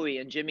 David Bowie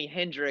and Jimi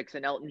Hendrix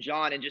and Elton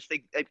John and just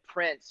like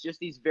Prince, just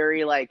these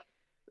very like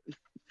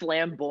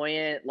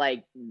flamboyant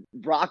like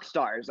rock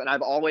stars. And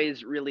I've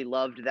always really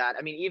loved that.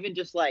 I mean, even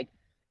just like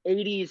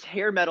 80s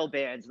hair metal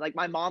bands. Like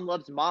my mom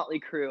loves Motley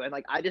Crue. And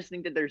like I just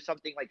think that there's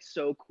something like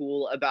so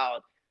cool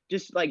about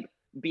just like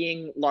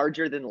being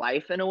larger than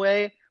life in a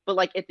way. But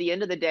like at the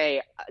end of the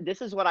day,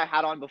 this is what I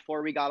had on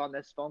before we got on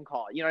this phone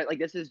call. You know, like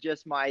this is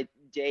just my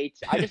date.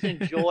 I just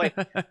enjoy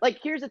like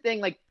here's the thing,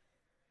 like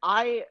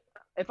I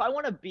if I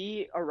want to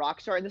be a rock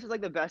star, and this is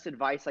like the best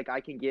advice like I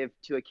can give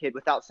to a kid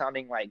without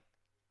sounding like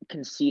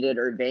conceited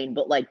or vain,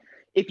 but like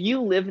if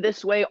you live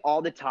this way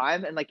all the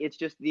time and like it's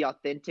just the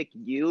authentic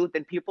you,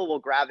 then people will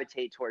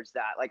gravitate towards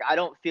that. Like I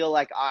don't feel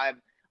like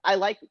I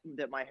like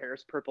that my hair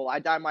is purple. I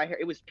dyed my hair.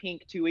 It was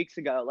pink 2 weeks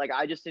ago. Like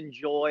I just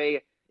enjoy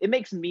it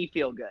makes me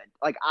feel good.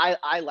 Like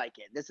I like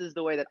it. This is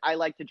the way that I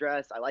like to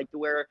dress. I like to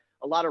wear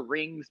a lot of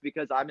rings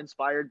because I'm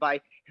inspired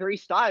by Harry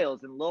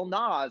Styles and Lil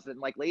Nas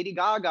and like Lady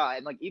Gaga.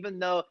 And like even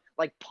though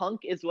like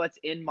punk is what's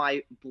in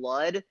my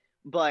blood,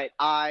 but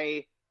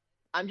I'm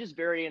just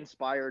very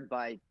inspired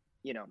by,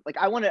 you know, like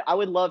I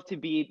would love to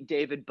be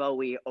David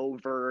Bowie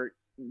over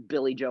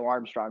Billy Joe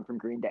Armstrong from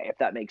Green Day, if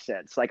that makes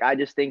sense. Like I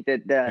just think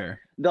that Sure.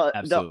 the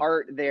Absolutely.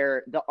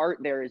 the art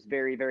there is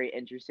very, very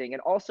interesting.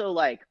 And also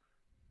like,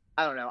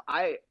 I don't know,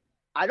 I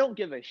don't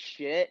give a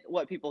shit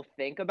what people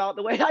think about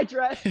the way I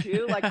dress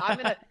too. Like I'm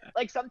gonna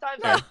like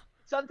sometimes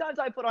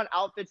I put on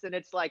outfits and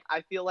it's like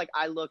I feel like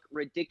I look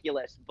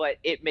ridiculous, but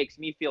it makes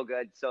me feel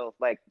good. So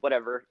like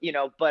whatever, you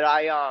know, but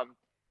I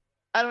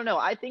don't know.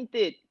 I think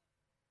that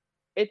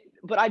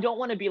but I don't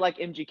want to be like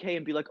MGK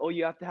and be like, oh,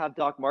 you have to have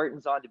Doc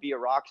Martens on to be a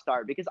rock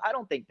star because I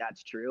don't think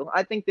that's true.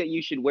 I think that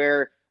you should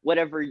wear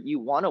whatever you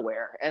want to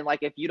wear. And like,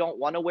 if you don't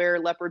want to wear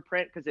leopard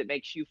print because it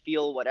makes you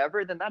feel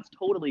whatever, then that's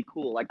totally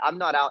cool. Like, I'm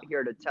not out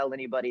here to tell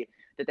anybody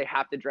that they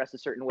have to dress a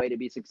certain way to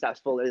be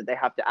successful or that they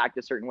have to act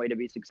a certain way to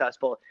be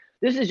successful.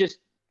 This is just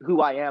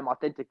who I am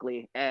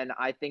authentically. And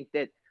I think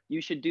that you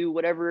should do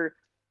whatever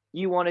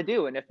you want to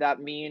do. And if that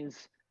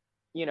means,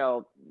 you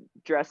know,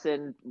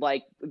 dressing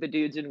like the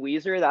dudes in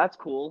Weezer, that's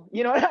cool.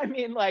 You know what I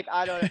mean? Like,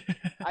 I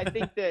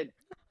think that,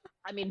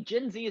 I mean,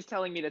 Gen Z is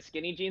telling me that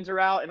skinny jeans are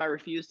out, and I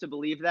refuse to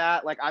believe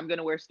that. Like, I'm going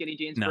to wear skinny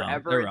jeans No,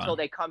 forever they're until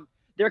wrong.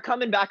 they're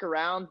coming back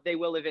around. They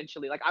will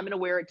eventually. Like, I'm going to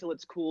wear it till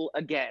it's cool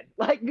again.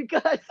 Like,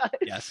 because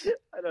Yes.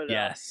 I don't know.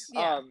 Yes.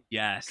 Yeah.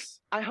 Yes.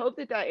 I hope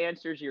that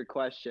answers your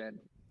question.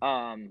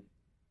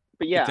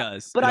 But yeah, It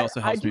does. But It I also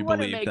helps do me wanna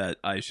believe make, that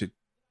I should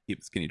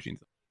keep skinny jeans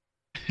on.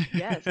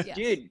 yes, Yes.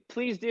 dude,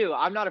 please do.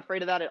 I'm not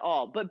afraid of that at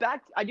all. But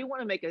I do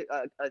want to make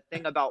a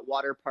thing about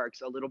water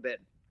parks a little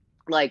bit.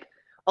 Like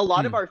a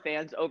lot of Hmm. our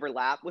fans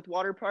overlap with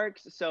water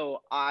parks,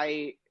 so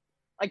I'm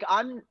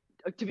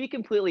to be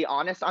completely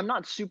honest, I'm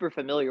not super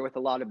familiar with a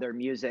lot of their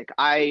music.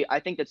 I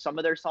think that some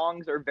of their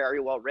songs are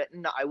very well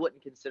written. I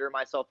wouldn't consider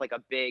myself like a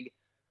big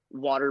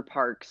water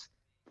parks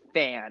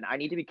fan. I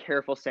need to be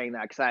careful saying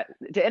that because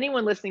to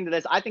anyone listening to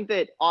this, I think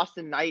that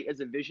Austin Knight is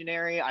a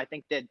visionary. I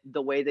think that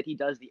the way that he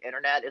does the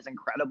internet is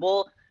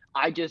incredible.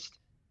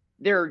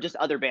 There are just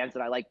other bands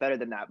that I like better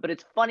than that. But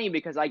it's funny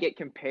because I get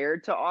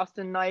compared to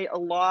Austin Knight a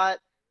lot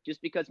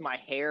just because my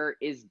hair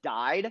is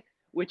dyed,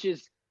 which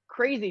is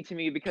crazy to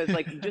me because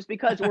like just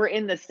because we're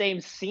in the same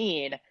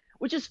scene,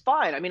 which is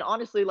fine. I mean,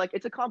 honestly, like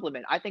it's a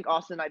compliment. I think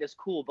Austin Knight is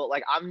cool, but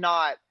like I'm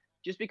not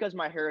just because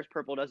my hair is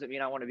purple doesn't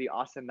mean I want to be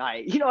Austin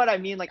Knight. You know what I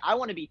mean? Like I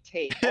want to be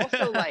Tate.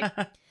 Also, like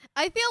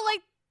I feel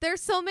like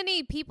there's so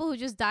many people who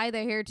just dye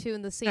their hair too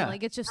in the scene. Yeah.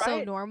 Like it's just so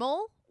Right?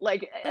 normal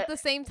like at the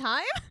same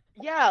time.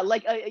 yeah,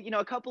 like you know,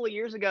 a couple of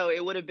years ago,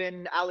 it would have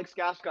been Alex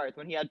Gaskarth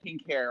when he had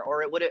pink hair,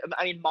 or it would have.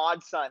 I mean,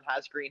 Maud's son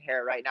has green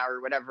hair right now,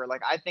 or whatever.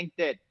 Like I think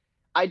that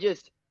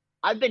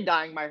I've been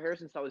dyeing my hair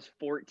since I was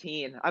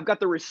 14. I've got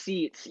the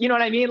receipts. You know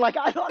what I mean? Like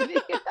I don't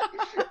need,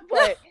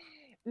 but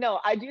no,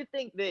 I do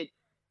think that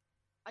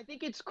I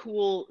think it's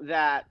cool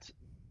that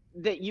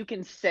you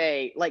can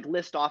say like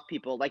list off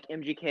people like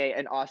MGK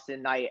and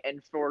Austin Knight,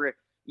 and for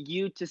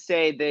you to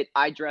say that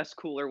I dress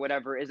cool or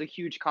whatever is a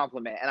huge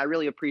compliment, and I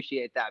really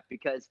appreciate that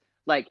because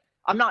like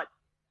I'm not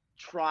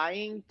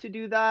trying to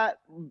do that,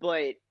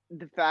 but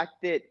the fact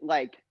that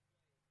like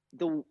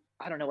the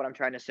I don't know what I'm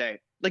trying to say.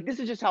 Like this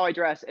is just how I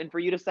dress, and for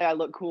you to say I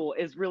look cool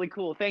is really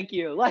cool. Thank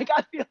you. Like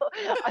I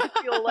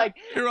feel like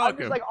You're I'm welcome.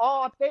 just like,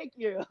 oh, thank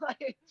you.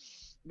 Like,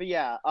 but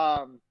yeah,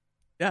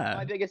 Yeah.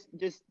 my biggest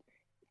just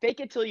fake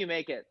it till you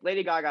make it.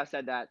 Lady Gaga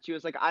said that. She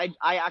was like, I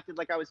acted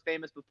like I was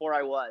famous before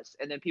I was,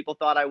 and then people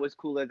thought I was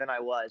cooler than I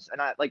was, and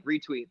I like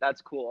retweet.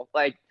 That's cool.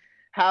 Like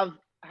have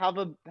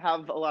a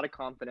lot of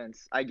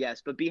confidence, I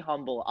guess, but be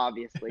humble,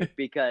 obviously,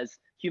 because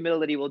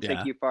humility will take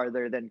Yeah. you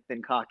farther than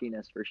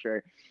cockiness for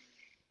sure.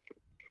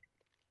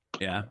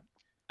 Yeah.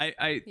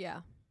 I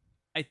Yeah.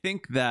 I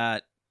think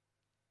that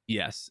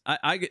yes,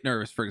 I get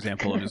nervous. For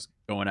example, I'm just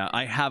going out.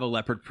 I have a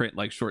leopard print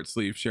like short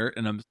sleeve shirt,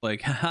 and I'm just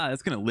like, haha,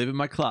 that's gonna live in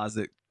my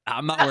closet.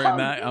 I'm not wearing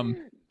that. I'm You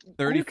can do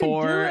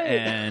 34 it.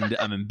 and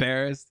I'm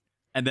embarrassed.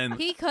 And then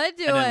He could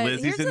do And then it.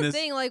 Lizzie's Here's in the this-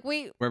 thing, like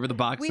we wherever the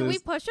box we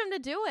is. push him to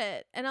do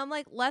it, and I'm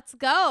like, let's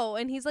go,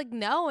 and he's like,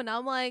 no, and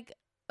I'm like,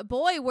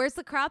 boy, where's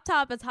the crop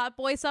top? It's hot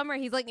boy summer.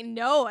 He's like,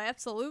 no,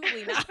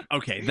 absolutely not.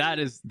 Okay, that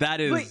is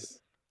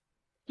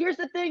Here's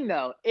the thing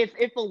though, if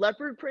a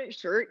leopard print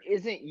shirt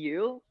isn't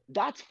you,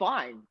 that's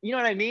fine. You know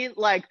what I mean?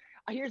 Like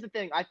here's the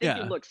thing, I think Yeah.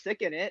 you'd look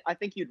sick in it. I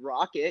think you'd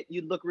rock it.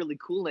 You'd look really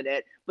cool in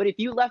it. But if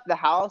you left the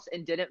house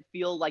and didn't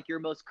feel like your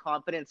most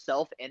confident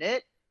self in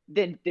it,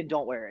 then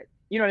don't wear it.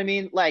 You know what I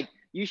mean? Like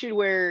you should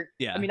wear.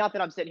 Yeah. I mean, not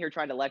that I'm sitting here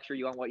trying to lecture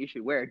you on what you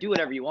should wear. Do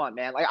whatever you want,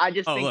 man. Like I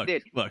just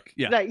think look,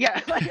 yeah. like,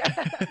 yeah.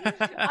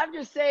 I'm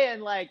just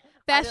saying, like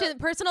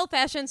Personal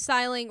fashion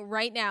styling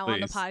right now on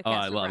the Please. podcast. Oh,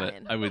 I with love Ryan.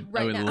 it. I would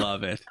Right now.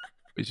 love it.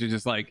 We should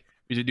just like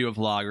we should do a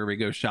vlog where we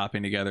go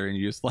shopping together and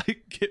you just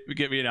like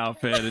get me an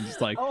outfit and just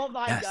like oh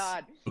my yes.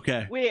 god.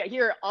 Okay. Wait,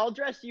 here, I'll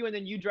dress you and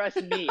then you dress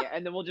me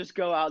and then we'll just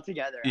go out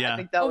together. Yeah. I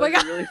think that Oh my would be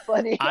God. really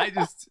funny.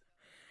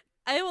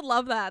 I would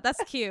love that.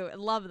 That's cute. I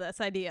love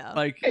this idea.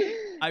 Like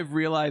I've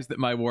realized that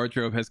my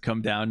wardrobe has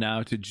come down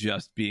now to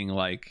just being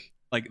like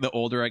the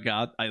older I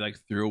got, I like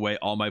threw away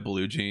all my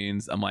blue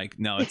jeans. I'm like,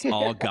 no, it's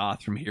all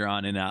goth from here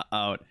on and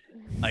out.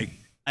 Like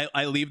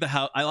I leave the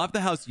house. I left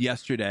the house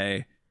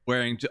yesterday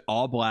wearing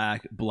all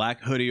black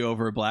hoodie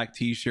over black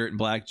t-shirt and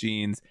black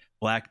jeans,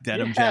 black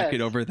denim Yes.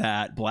 jacket over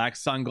that, black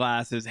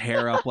sunglasses,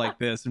 hair up like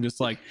this. I'm just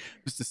like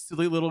just a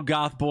silly little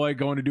goth boy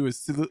going to do his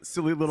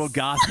silly little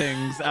goth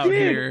things out Dude,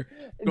 here.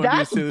 Going to do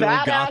that's silly little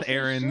badass goth as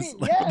errands.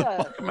 shit, Like, what the yeah.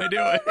 fuck am I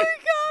doing? Oh my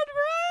god,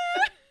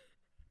 Ryan!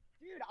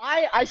 Dude,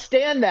 I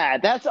stand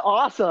that. That's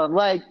awesome.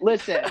 Like,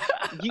 listen,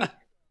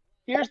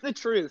 here's the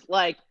truth.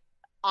 Like,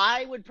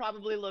 I would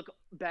probably look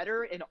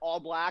better in all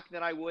black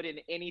than I would in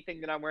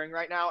anything that I'm wearing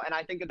right now, and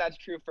I think that that's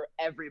true for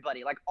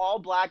everybody. Like, all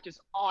black just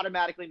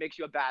automatically makes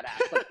you a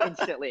badass, like,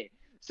 instantly.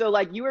 So,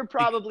 like, you were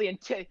probably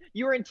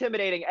you were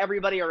intimidating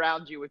everybody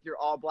around you with your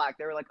all black.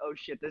 They were like, "Oh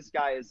shit, this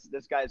guy is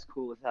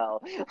cool as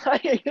hell."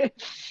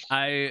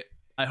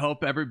 I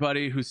hope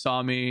everybody who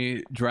saw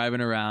me driving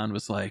around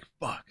was like,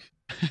 "Fuck,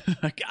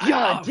 like,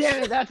 God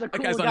damn it, that's a that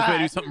cool guy's on his way to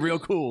guy. do something real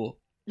cool."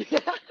 Yeah.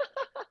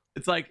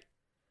 It's like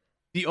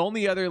the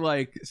only other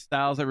like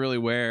styles I really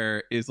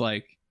wear is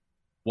like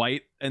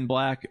white and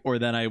black, or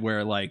then I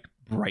wear like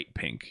bright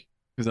pink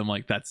because I'm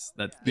like that's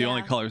the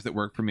only Yeah. colors that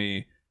work for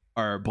me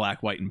are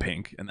black, white, and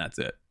pink, and that's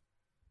it.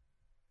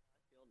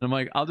 And I'm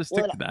like, I'll just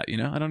stick Well, to that, you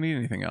know. I don't need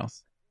anything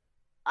else.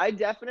 I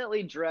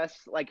definitely dress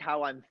like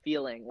how I'm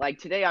feeling. Like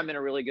today I'm in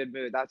a really good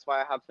mood. That's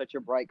why I have such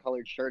a bright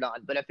colored shirt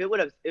on. But if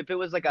it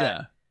was like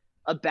Yeah,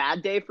 a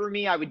bad day for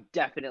me, I would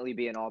definitely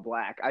be in all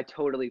black. I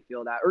totally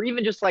feel that. Or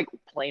even just like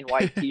plain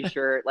white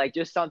t-shirt, like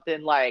just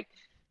something like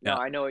no, Yeah.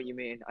 I know what you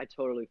mean. I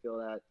totally feel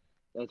that.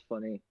 That's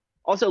funny.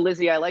 Also,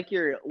 Lizzie, I like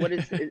your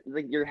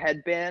like your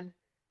headband.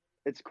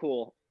 It's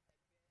cool.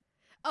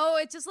 Oh,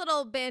 it's just a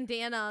little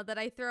bandana that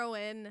I throw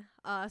in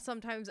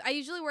sometimes. I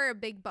usually wear a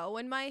big bow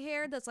in my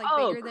hair that's like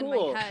Oh, bigger than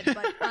cool. my head,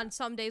 but on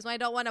some days when I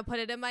don't want to put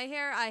it in my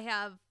hair, I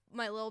have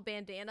my little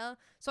bandana.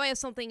 So I have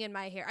something in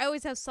my hair. I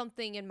always have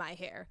something in my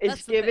hair. It's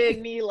That's the thing.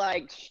 giving me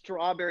like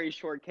strawberry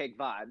shortcake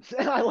vibes.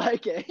 I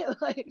like it.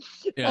 Like,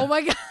 yeah, Oh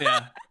my god.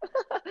 yeah.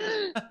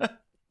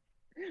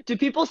 do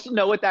people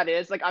know what that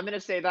is? Like, I'm gonna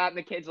say that, and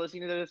the kids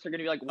listening to this are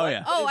gonna be like, "What?"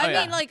 yeah. Oh, What is I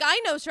yeah. mean, like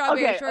I know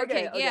strawberry Okay,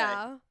 shortcake. okay.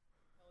 Yeah.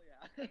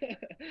 that?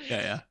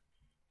 Yeah.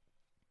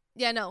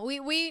 Yeah, no,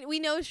 we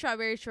know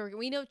strawberry shortcake.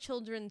 We know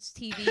children's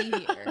TV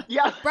here.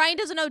 Yeah. Brian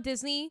doesn't know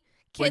Disney.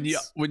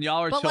 Kids, When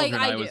y'all were but, like,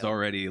 children, I I was do.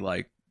 already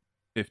like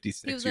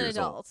 56 he was an years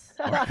old.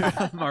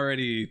 adult. I'm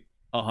already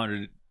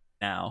 100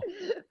 now.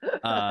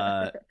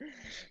 I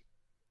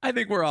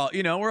think we're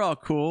all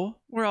cool.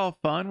 We're all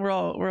fun. We're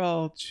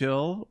all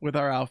chill with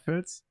our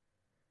outfits.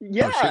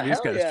 Yeah, Oh shit, we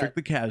just hell got a yeah.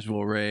 strictly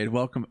casual raid.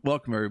 Welcome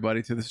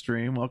everybody to the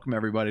stream. Welcome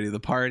everybody to the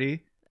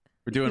party.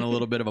 We're doing a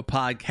little bit of a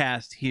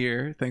podcast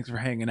here. Thanks for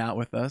hanging out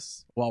with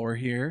us while we're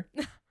here.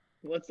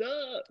 What's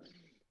up?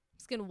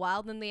 It's getting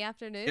wild in the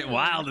afternoon. Get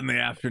wild in the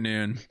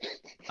afternoon.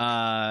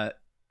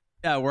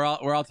 Yeah, we're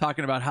all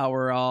talking about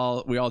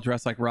how we all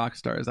dress like rock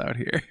stars out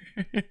here.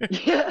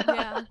 Yeah.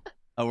 Yeah.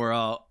 we're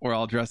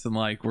all dressing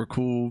like we're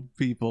cool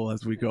people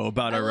as we go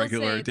about I our will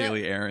regular say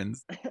daily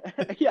errands.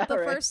 Yeah, The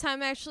right. first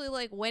time I actually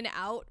like went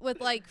out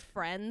with like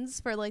friends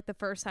for like the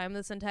first time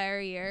this entire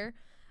year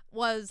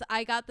was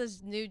I got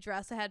this new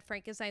dress that had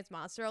Frankenstein's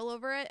monster all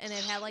over it, and it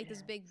had like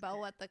this big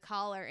bow at the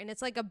collar, and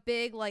it's like a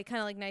big like kind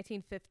of like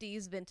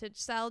 1950s vintage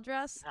style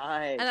dress.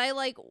 Nice. And I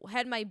like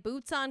had my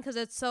boots on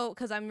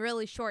because I'm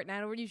really short and I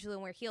don't usually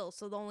wear heels,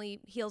 so the only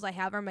heels I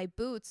have are my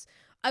boots.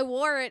 I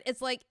wore it.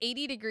 It's like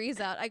 80 degrees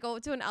out. I go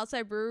to an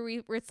outside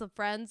brewery with some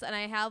friends, and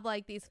I have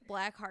like these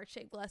black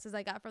heart-shaped glasses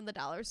I got from the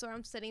dollar store.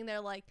 I'm sitting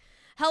there like,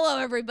 "Hello,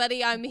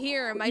 everybody, I'm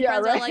here." And my Yeah,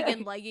 friends right. are like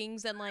in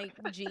leggings and like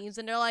jeans,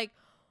 and they're like,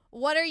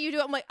 "What are you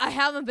doing?" I'm like, "I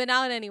haven't been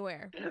out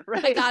anywhere.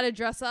 Right. I gotta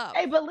dress up.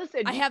 Hey, but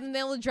listen, I haven't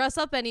been able to dress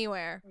up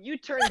anywhere." you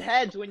turned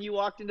heads when you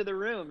walked into the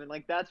room, and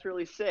like that's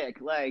really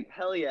sick. Like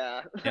hell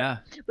yeah. Yeah.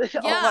 Oh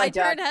Yeah, my I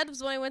God. turned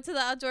heads when I went to the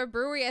outdoor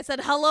brewery. I said,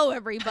 "Hello,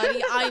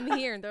 everybody, I'm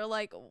here." And they're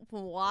like,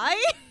 "Why?"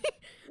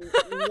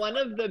 One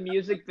of the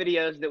music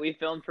videos that we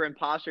filmed for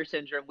Imposter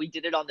Syndrome, we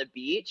did it on the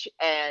beach,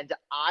 and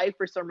I,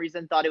 for some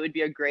reason, thought it would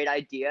be a great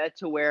idea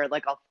to wear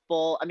like a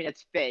full, I mean,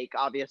 it's fake,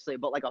 obviously,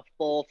 but like a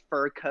full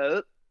fur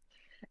coat.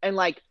 And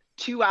like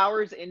 2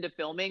 hours into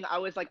filming, I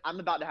was like, I'm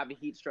about to have a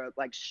heat stroke.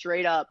 Like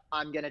straight up,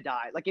 I'm gonna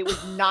die. Like it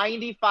was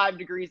 95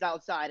 degrees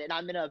outside, and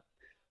I'm in a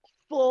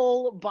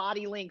full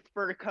body length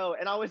fur coat,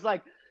 and I was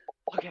like,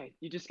 okay,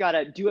 you just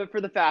gotta do it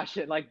for the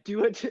fashion. Like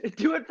do it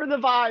for the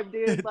vibe,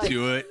 dude. Like,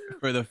 Do it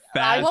for the I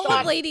fashion. What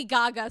thought- would Lady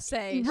Gaga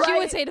say? She Right.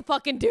 would say to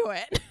fucking do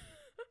it. That's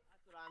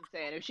what I'm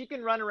saying. If she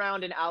can run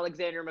around in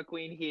Alexander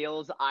McQueen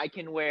heels, I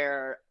can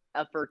wear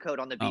a fur coat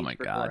on the beach Oh my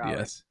for God, 4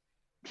 hours.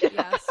 yes.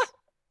 Yes.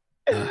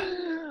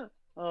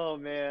 Oh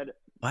man.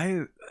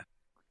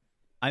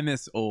 I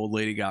miss old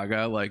Lady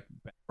Gaga, like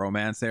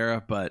romance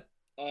era, but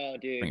Oh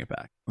dude. bring it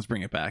back. Let's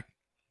bring it back.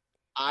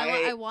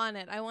 I want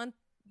it. I want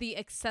the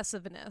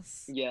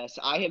excessiveness. Yes,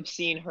 I have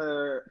seen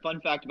her.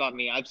 Fun fact about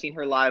me, I've seen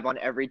her live on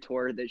every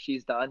tour that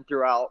she's done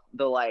throughout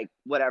the like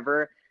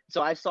whatever.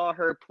 So I saw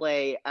her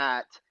play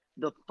at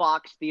the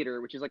Fox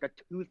Theater, which is like a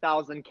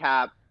 2,000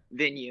 cap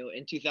venue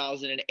in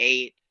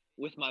 2008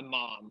 with my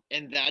mom,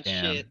 and that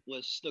Damn. shit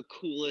was the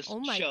coolest Oh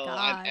my show God.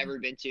 I've ever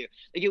been to.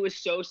 Like it was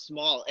so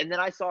small, and then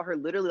I saw her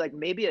literally like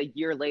maybe a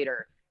year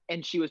later,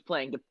 and she was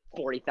playing to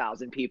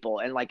 40,000 people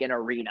and like an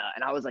arena,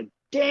 and I was like,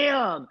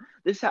 damn,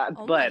 this happened.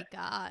 Oh But my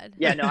God.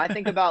 yeah, no, I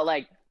think about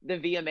like the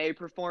VMA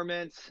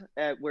performance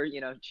where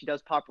she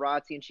does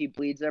paparazzi and she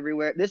bleeds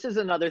everywhere. This is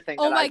another thing.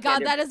 Oh that my I God,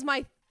 can't that is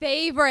my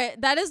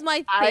favorite. That is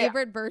my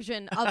favorite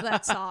version of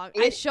that song.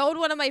 I showed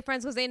one of my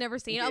friends because they never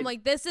seen it. I'm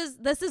like, this is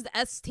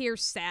S tier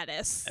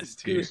status. S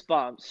tier.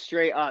 Goosebumps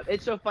straight up.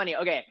 It's so funny.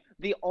 Okay,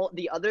 the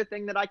other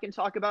thing that I can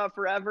talk about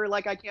forever,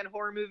 like I can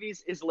horror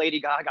movies, is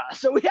Lady Gaga.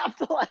 So we have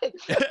to like.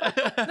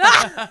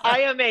 I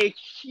am a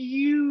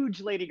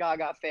huge Lady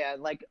Gaga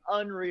fan, like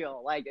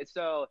unreal. Like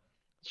so,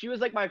 she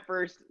was like my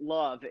first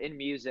love in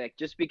music,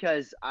 just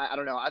because I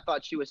don't know. I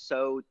thought she was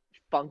so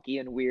funky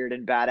and weird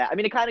and badass. I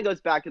mean, it kind of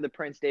goes back to the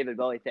Prince David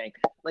Bowie thing.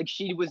 Like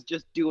she was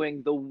just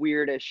doing the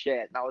weirdest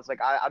shit, and I was like,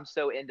 I'm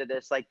so into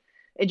this. Like.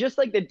 And just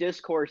like the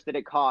discourse that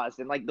it caused,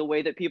 and like the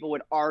way that people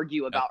would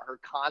argue about her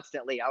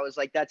constantly, I was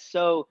like, that's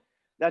so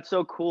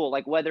cool.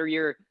 Like whether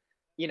you're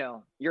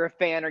a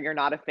fan or you're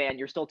not a fan,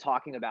 you're still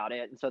talking about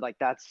it. And so like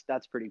that's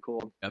pretty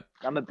cool. Yep.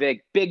 I'm a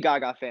big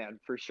Gaga fan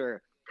for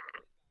sure.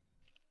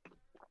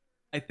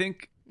 I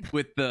think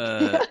with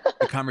the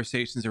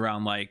conversations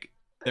around like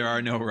there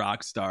are no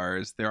rock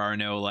stars, there are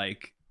no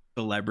like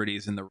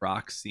celebrities in the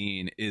rock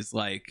scene, is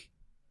like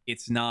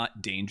it's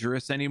not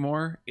dangerous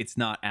anymore. It's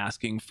not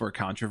asking for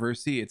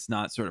controversy. It's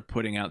not sort of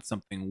putting out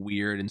something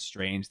weird and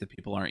strange that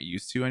people aren't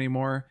used to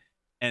anymore.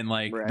 And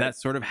like Right. that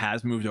sort of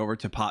has moved over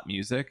to pop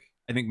music.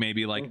 I think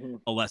maybe like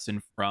a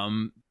lesson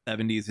from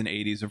 70s and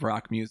 80s of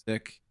rock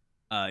music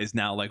is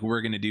now like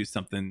we're going to do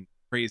something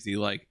crazy.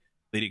 Like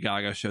Lady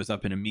Gaga shows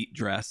up in a meat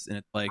dress and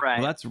it's like, Right.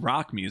 well, that's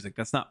rock music.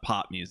 That's not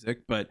pop music,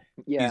 but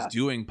Yeah. she's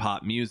doing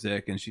pop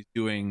music and she's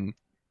doing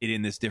it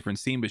in this different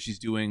scene, but she's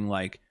doing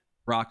like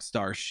rock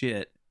star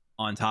shit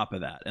on top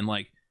of that. And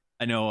like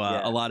I know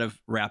Yeah. a lot of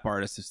rap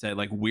artists have said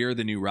like we're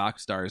the new rock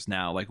stars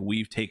now, like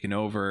we've taken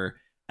over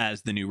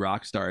as the new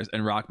rock stars,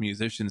 and rock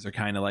musicians are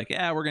kind of like,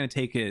 yeah, we're gonna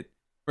take it,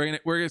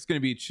 we're just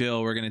gonna be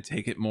chill, we're gonna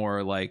take it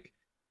more like,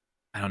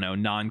 I don't know,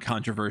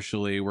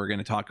 non-controversially, we're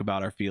gonna talk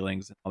about our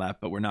feelings and all that,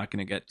 but we're not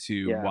gonna get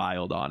too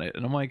wild on it.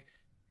 And I'm like,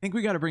 I think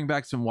we got to bring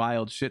back some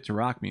wild shit to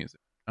rock music.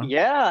 You know?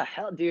 Yeah,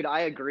 hell, dude, I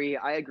agree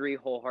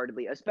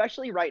wholeheartedly,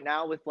 especially right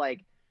now with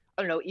like,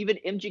 I don't know, even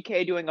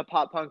MGK doing a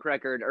pop punk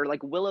record, or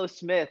like Willow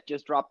Smith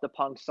just dropped a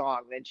punk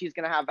song, and she's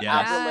gonna have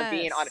Avril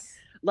Lavigne on it.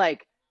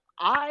 Like,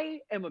 I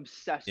am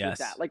obsessed with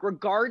that. Like,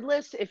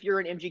 regardless if you're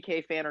an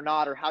MGK fan or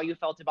not, or how you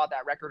felt about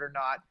that record or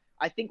not,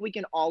 I think we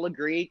can all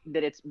agree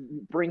that it's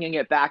bringing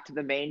it back to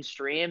the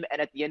mainstream.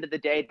 And at the end of the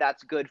day,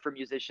 that's good for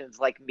musicians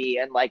like me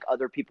and like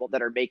other people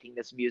that are making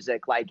this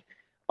music like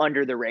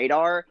under the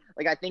radar.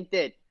 Like, I think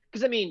that,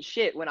 because I mean,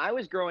 shit, when I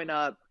was growing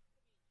up,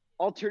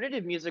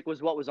 alternative music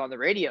was what was on the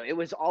radio. It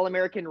was All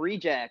American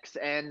Rejects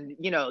and,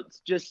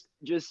 just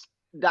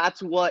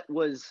that's what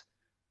was,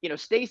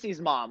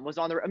 Stacy's mom was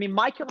on the, I mean,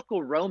 My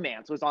Chemical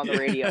Romance was on the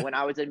radio when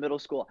I was in middle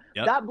school.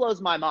 Yep. That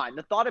blows my mind.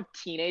 The thought of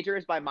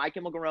Teenagers by My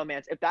Chemical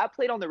Romance, if that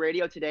played on the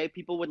radio today,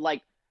 people would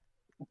like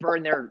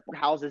burn their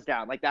houses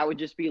down. Like that would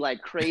just be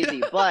like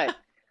crazy. But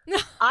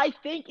I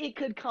think it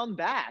could come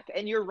back.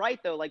 And you're right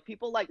though. Like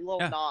people like Lil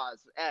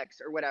Nas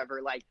X or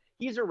whatever, like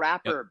he's a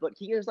rapper, but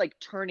he is like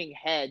turning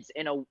heads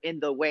in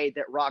the way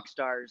that rock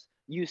stars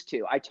used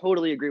to. I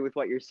totally agree with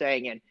what you're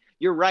saying. And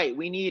you're right.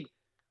 We need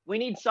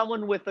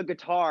someone with a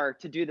guitar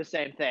to do the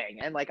same thing.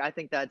 And like, I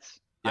think I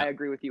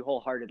agree with you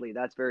wholeheartedly.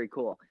 That's very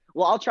cool.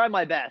 Well, I'll try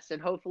my best.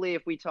 And hopefully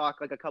if we talk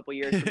like a couple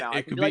years from now,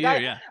 I can be like,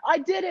 I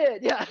did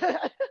it. Yeah.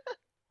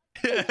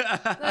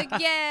 Like,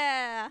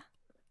 yeah.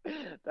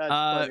 That's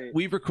funny.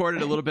 We've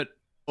recorded a little bit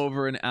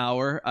over an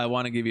hour. I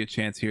want to give you a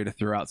chance here to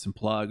throw out some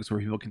plugs where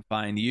people can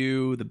find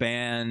you, the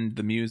band,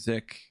 the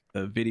music,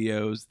 the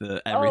videos,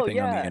 the everything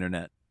on the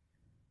internet.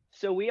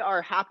 So we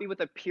are Happy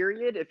with a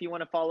period. If you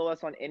want to follow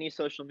us on any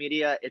social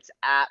media, it's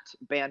at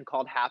Band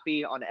Called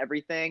Happy on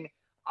everything.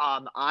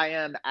 I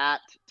am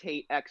at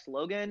Tate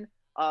Logan.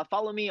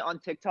 Follow me on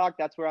TikTok.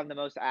 That's where I'm the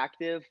most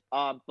active.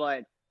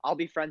 But I'll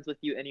be friends with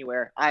you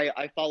anywhere.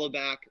 I follow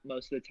back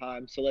most of the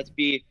time. So let's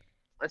be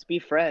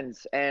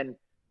friends. And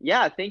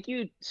yeah, thank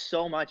you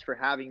so much for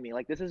having me.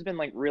 Like this has been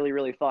like really,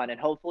 really fun. And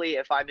hopefully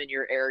if I'm in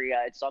your area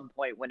at some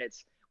point when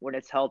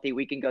it's healthy,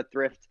 we can go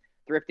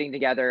thrifting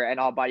together and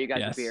I'll buy you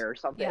guys a beer or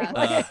something.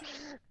 Yeah.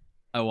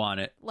 I want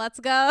it. Let's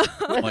go.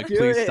 Like,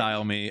 please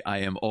style me. I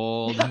am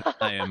old.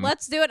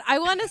 Let's do it. I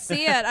want to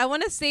see it. I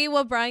want to see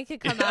what Brian could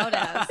come out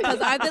as.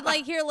 Because I've been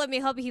like, here, let me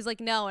help you. He's like,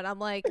 no. And I'm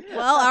like,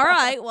 well, all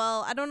right.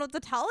 Well, I don't know what to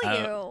tell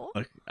you.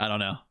 Look, I don't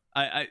know.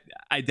 I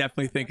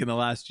definitely think in the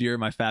last year,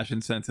 my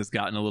fashion sense has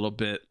gotten a little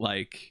bit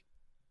like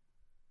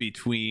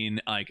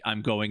between like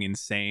I'm going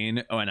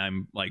insane and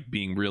I'm like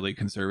being really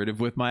conservative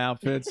with my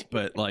outfits.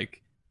 But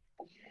like,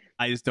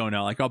 I just don't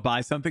know. Like I'll buy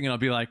something and I'll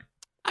be like,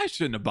 I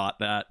shouldn't have bought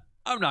that.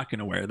 I'm not going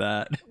to wear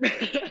that.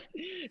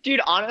 Dude,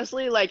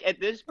 honestly, like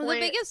at this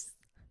point, the biggest...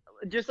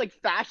 just like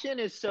fashion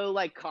is so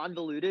like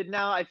convoluted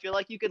now. I feel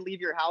like you could leave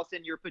your house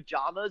in your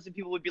pajamas and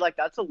people would be like,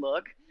 that's a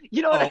look.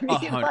 You know what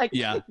I mean? Like,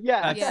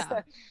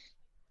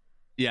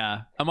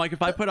 yeah. I'm like,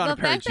 if I put on a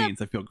pair of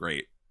jeans, I feel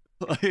great.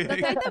 The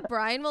fact that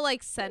Brian will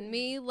like send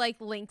me like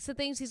links to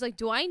things, he's like,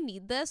 do I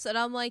need this? And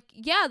I'm like,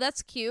 yeah,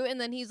 that's cute.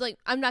 And then he's like,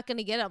 I'm not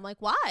gonna get it. I'm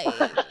like, why?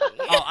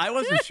 I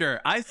wasn't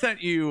sure. I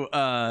sent you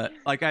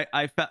like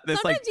I found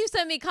this. Sometimes you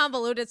send me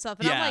convoluted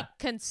stuff and I'm like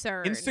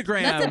concerned.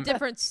 Instagram, that's a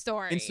different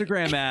story.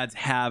 Instagram ads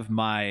have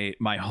my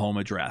home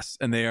address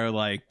and they are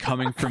like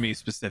coming for me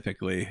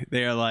specifically.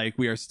 They are like,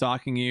 we are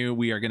stalking you,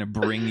 we are gonna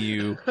bring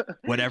you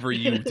whatever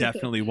you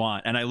definitely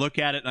want. And I look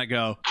at it and I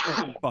go,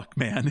 fuck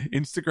man,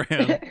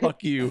 Instagram,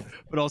 fuck you.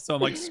 But also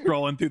I'm like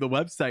scrolling through the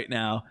website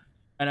now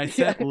and I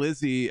sent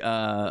Lizzie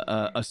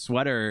a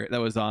sweater that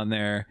was on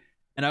there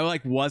and I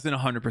like wasn't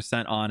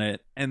 100% on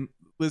it. And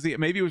Lizzie,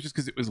 maybe it was just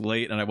because it was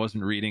late and I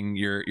wasn't reading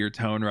your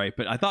tone right,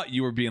 but I thought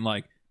you were being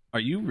like, are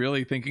you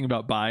really thinking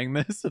about buying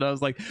this? And I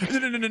was like,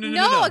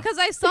 no, because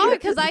I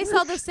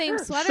saw the same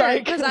sweater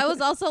because I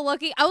was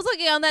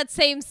looking on that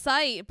same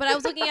site, but I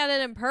was looking at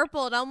it in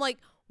purple and I'm like,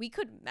 we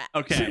could match.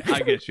 Okay, I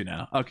get you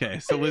now. Okay,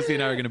 so Lizzie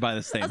and I are going to buy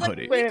the same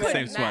hoodie.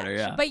 Same sweater,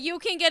 yeah. But you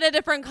can get a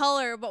different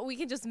color, but we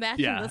can just match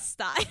in the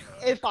style.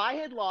 If I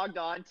had logged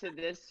on to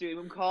this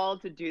Zoom call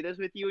to do this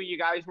with you and you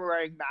guys were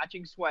wearing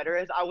matching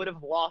sweaters, I would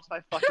have lost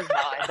my fucking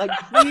mind.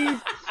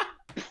 Like,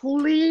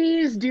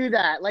 please do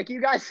that. Like,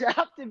 you guys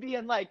have to be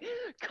in, like,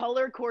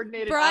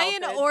 color-coordinated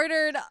Brian outfits.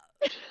 ordered...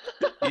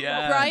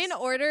 Yes. Brian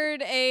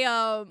ordered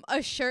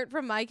a shirt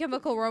from My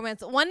Chemical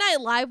Romance one night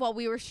live while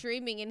we were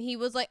streaming, and he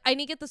was like, I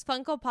need to get this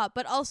Funko Pop,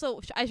 but also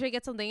I should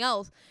get something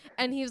else.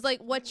 And he was like,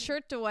 what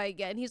shirt do I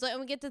get? And he's like, I'm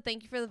gonna get to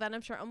thank you for the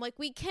Venom shirt. I'm like,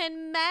 we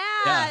can match.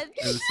 Yeah,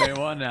 it's the same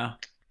one now.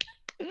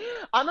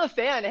 I'm a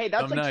fan. Hey,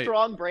 that's Some like night.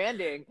 strong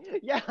branding.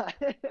 Yeah.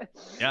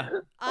 Yeah.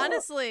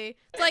 Honestly,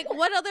 it's like,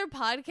 what other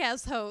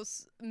podcast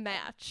hosts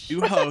match?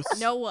 Two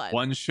hosts. No one.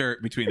 One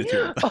shirt between the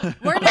two.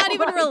 We're not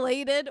even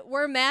related.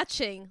 We're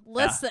matching.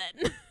 Listen.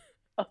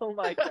 Oh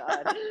my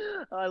God.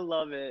 I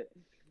love it.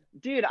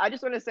 Dude, I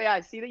just want to say,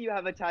 I see that you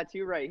have a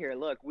tattoo right here.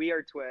 Look, we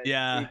are twins.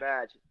 Yeah. We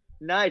match.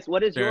 Nice.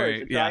 What is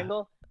yours? A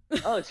triangle?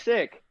 Oh,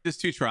 sick.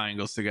 Just two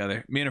triangles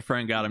together. Me and a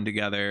friend got them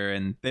together,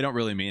 and they don't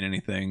really mean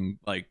anything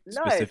like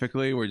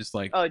specifically. We're just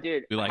like, oh,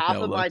 dude, we like half how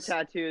of it my looks.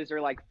 tattoos are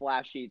like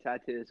flashy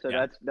tattoos, so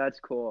that's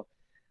cool.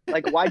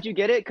 Like, why'd you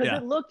get it? Because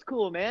it looked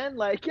cool, man.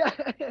 Like,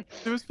 it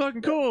was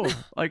fucking cool.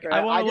 Like, right,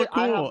 I want to look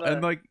cool,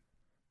 and like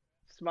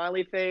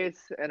smiley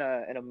face and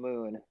a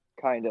moon,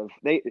 kind of.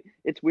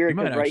 It's weird.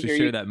 We might right actually here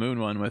share that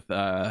moon one with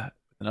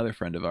another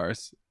friend of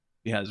ours.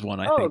 He has one,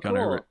 I think,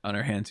 cool. on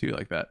her hand too,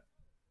 like that.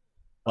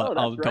 Well,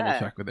 I'll double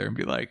check with her and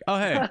be like, oh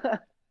hey,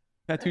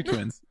 tattoo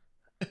twins.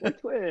 We're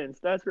twins.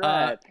 That's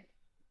right.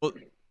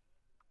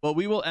 Well,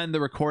 we will end the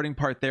recording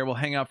part there. We'll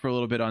hang out for a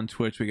little bit on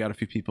Twitch. We got a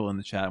few people in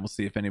the chat, and we'll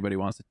see if anybody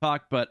wants to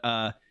talk. But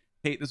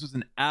Tate, this was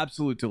an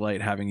absolute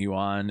delight having you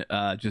on.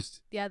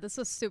 Just Yeah, this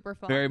was super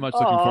fun. very much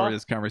looking forward to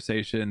this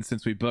conversation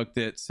since we booked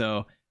it.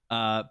 So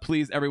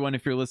please, everyone,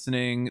 if you're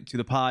listening to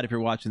the pod, if you're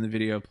watching the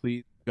video,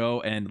 please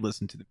go and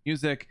listen to the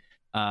music.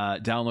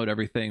 Download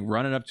everything,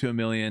 run it up to a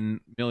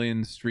million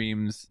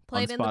streams.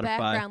 Play on it in Spotify. the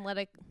background.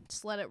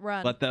 Let it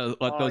run. Let those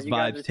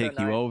vibes take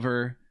you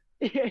over.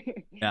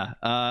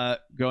 Yeah.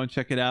 Go and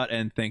check it out.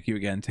 And thank you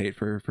again, Tate,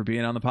 for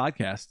being on the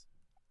podcast.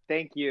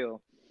 Thank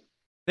you.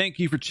 Thank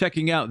you for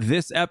checking out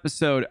this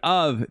episode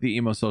of the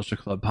Emo Social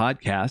Club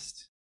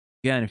podcast.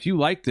 Again, if you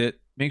liked it,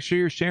 make sure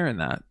you're sharing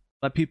that.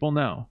 Let people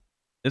know.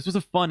 This was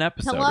a fun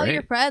episode, Tell all right?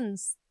 your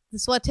friends.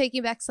 This is what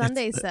Taking Back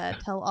Sunday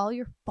said. Tell all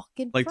your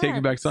fucking like friends.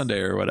 Taking Back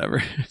Sunday or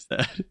whatever.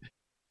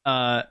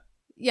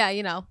 Yeah,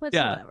 you know,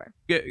 whatever.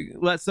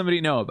 Let somebody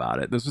know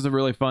about it. This was a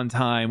really fun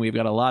time. We've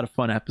got a lot of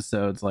fun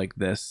episodes like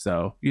this.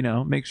 So,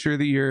 make sure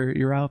that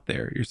you're out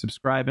there. You're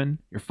subscribing,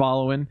 you're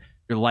following,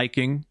 you're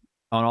liking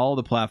on all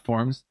the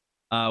platforms.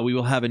 We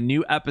will have a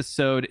new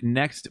episode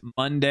next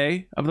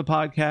Monday of the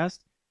podcast,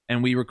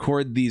 and we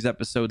record these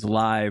episodes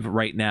live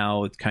right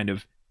now. It's kind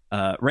of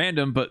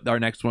random, but our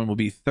next one will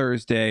be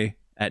Thursday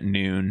at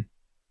noon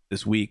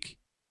this week.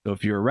 So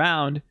if you're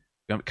around,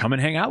 come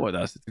and hang out with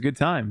us. It's a good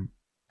time.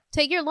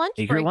 Take your lunch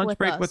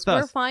break with us.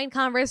 We're a fine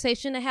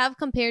conversation to have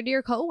compared to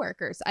your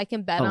coworkers. I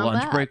can bet on that. A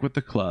lunch break with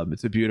the club.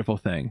 It's a beautiful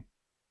thing.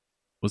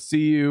 We'll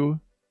see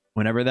you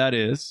whenever that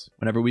is,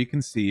 whenever we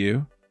can see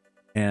you.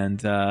 And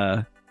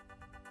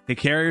take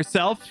care of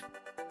yourself.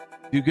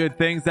 Do good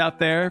things out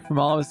there. From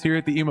all of us here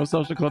at the Emo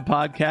Social Club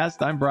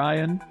podcast, I'm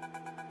Brian.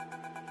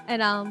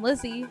 And I'm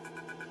Lizzie.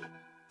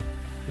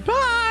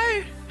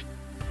 Bye!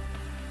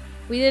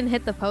 We didn't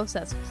hit the post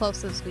as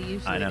close as we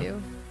usually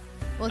do.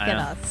 Look at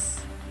us.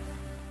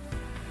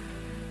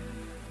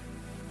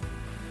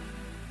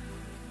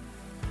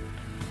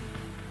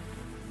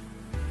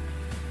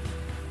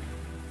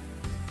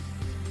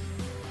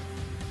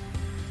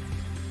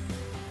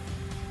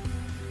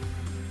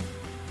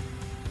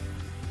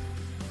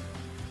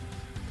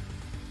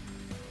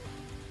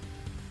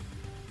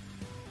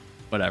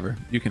 Whatever.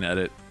 You can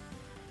edit.